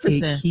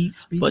resurfacing. It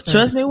keeps resurfacing. But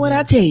trust me when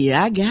I tell you,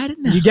 I got it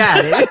now. You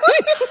got it.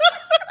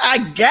 I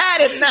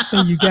got it now.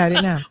 So you got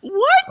it now.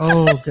 What?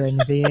 Oh,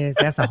 goodness. Yes.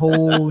 That's a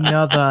whole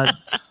nother...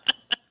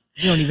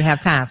 You don't even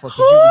have time for it.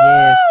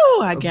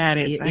 I got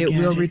it. It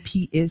will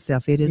repeat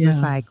itself. It is a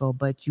cycle,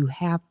 but you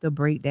have to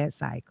break that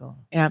cycle.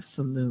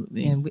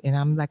 Absolutely. And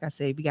I'm like I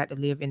said, we got to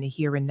live in the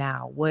here and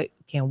now. What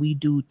can we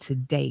do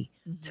today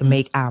to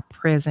make our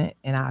present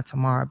and our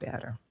tomorrow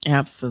better?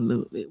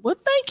 Absolutely. Well,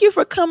 thank you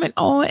for coming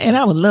on, and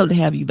I would love to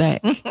have you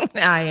back.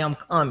 I am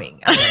coming.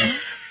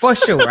 For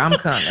sure, I'm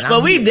coming.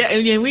 But you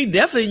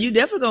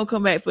definitely gonna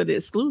come back for the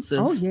exclusive.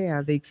 Oh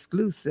yeah, the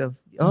exclusive.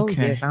 Oh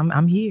yes,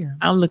 I'm here.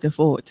 I'm looking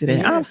forward to that.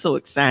 Yes. I'm so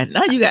excited.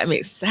 Now you got me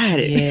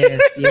excited.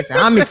 Yes,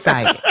 I'm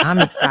excited. I'm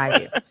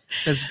excited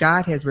because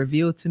God has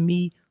revealed to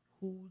me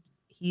who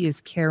He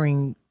is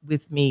carrying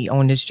with me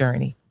on this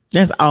journey.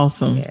 That's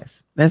awesome.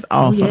 Yes, that's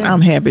awesome.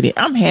 I'm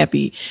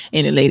happy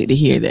and elated to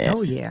hear that.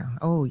 Oh yeah.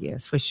 Oh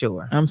yes, for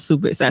sure. I'm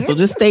super excited. So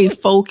just stay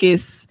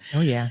focused.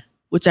 Oh yeah.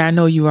 Which I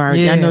know you are.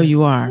 Yes. I know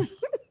you are.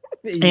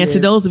 And to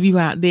those of you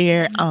out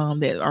there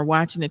that are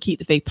watching the Keep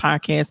the Faith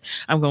podcast,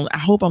 I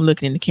hope I'm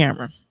looking in the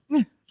camera.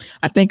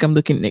 I think I'm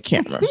looking at the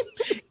camera.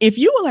 If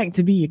you would like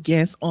to be a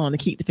guest on the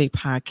Keep the Faith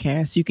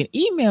podcast, you can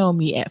email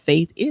me at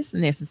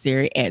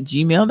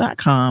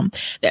faithisnecessary@gmail.com.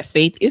 That's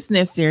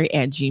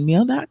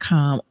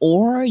faithisnecessary@gmail.com.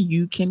 Or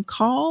you can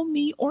call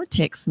me or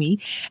text me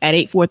at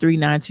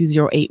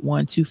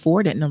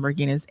 843-920-8124. That number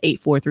again is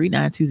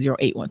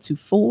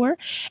 843-920-8124.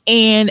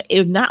 And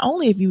if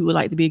you would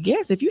like to be a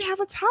guest, if you have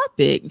a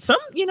topic, some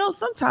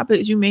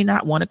topics you may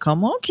not want to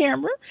come on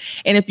camera.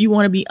 And if you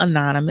want to be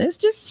anonymous,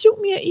 just shoot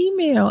me an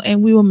email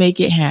and we will make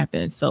it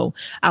happen. So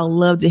I'd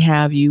love to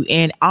have you.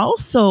 And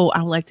also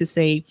I would like to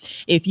say,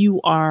 if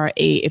you are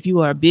a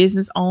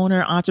business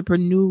owner,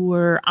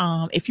 entrepreneur,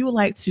 if you would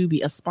like to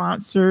be a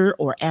sponsor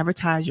or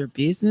advertise your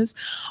business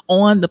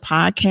on the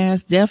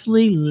podcast,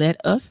 definitely let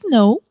us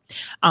know.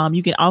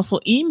 You can also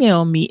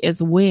email me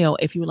as well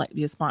if you would like to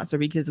be a sponsor,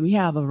 because we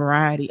have a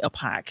variety of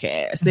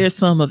podcasts. There's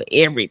some of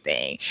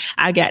everything.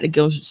 I got to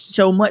go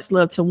show much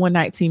love to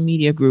 119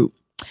 Media Group.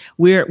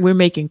 We're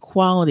making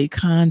quality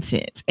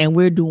content and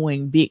we're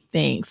doing big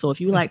things. So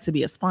if you like to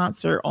be a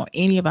sponsor on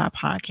any of our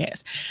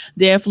podcasts,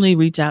 definitely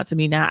reach out to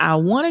me. Now, I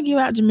want to give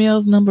out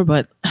Jamel's number,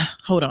 but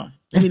hold on.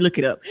 Let me look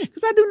it up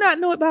because I do not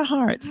know it by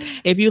heart.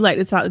 If you like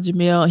to talk to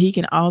Jamel, he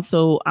can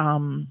also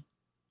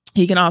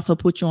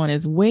put you on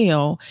as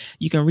well.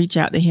 You can reach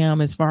out to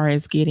him as far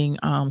as getting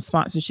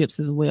sponsorships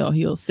as well.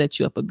 He'll set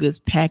you up a good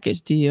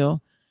package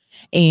deal.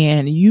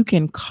 And you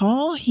can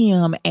call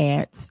him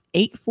at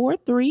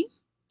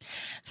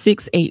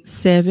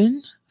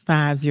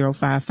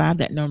 843-687-5055.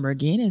 That number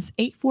again is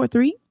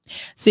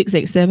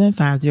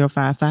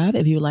 843-687-5055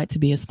 if you would like to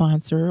be a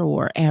sponsor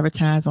or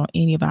advertise on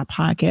any of our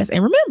podcasts.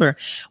 And remember,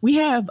 we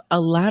have a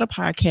lot of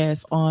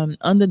podcasts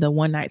under the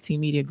 119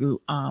 Media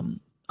Group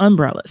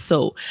umbrella.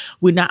 So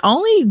we not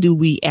only do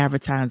we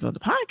advertise on the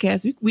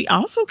podcast, we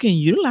also can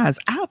utilize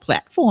our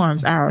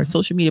platforms, our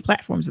social media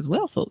platforms as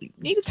well. So you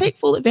need to take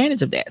full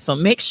advantage of that. So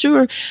make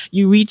sure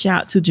you reach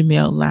out to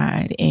Jamel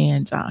Lyde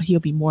and he'll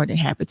be more than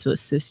happy to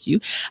assist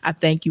you. I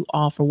thank you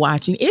all for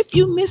watching. If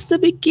you missed the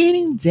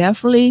beginning,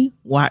 definitely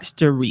watch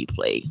the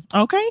replay.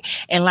 Okay.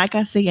 And like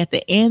I say, at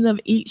the end of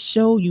each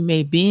show, you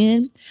may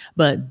bend,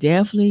 but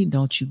definitely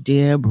don't you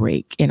dare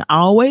break. And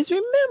always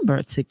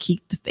remember to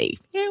keep the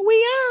faith. And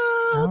we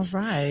out. All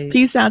right.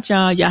 Peace out,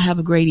 y'all. Y'all have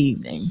a great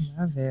evening.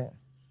 Love it.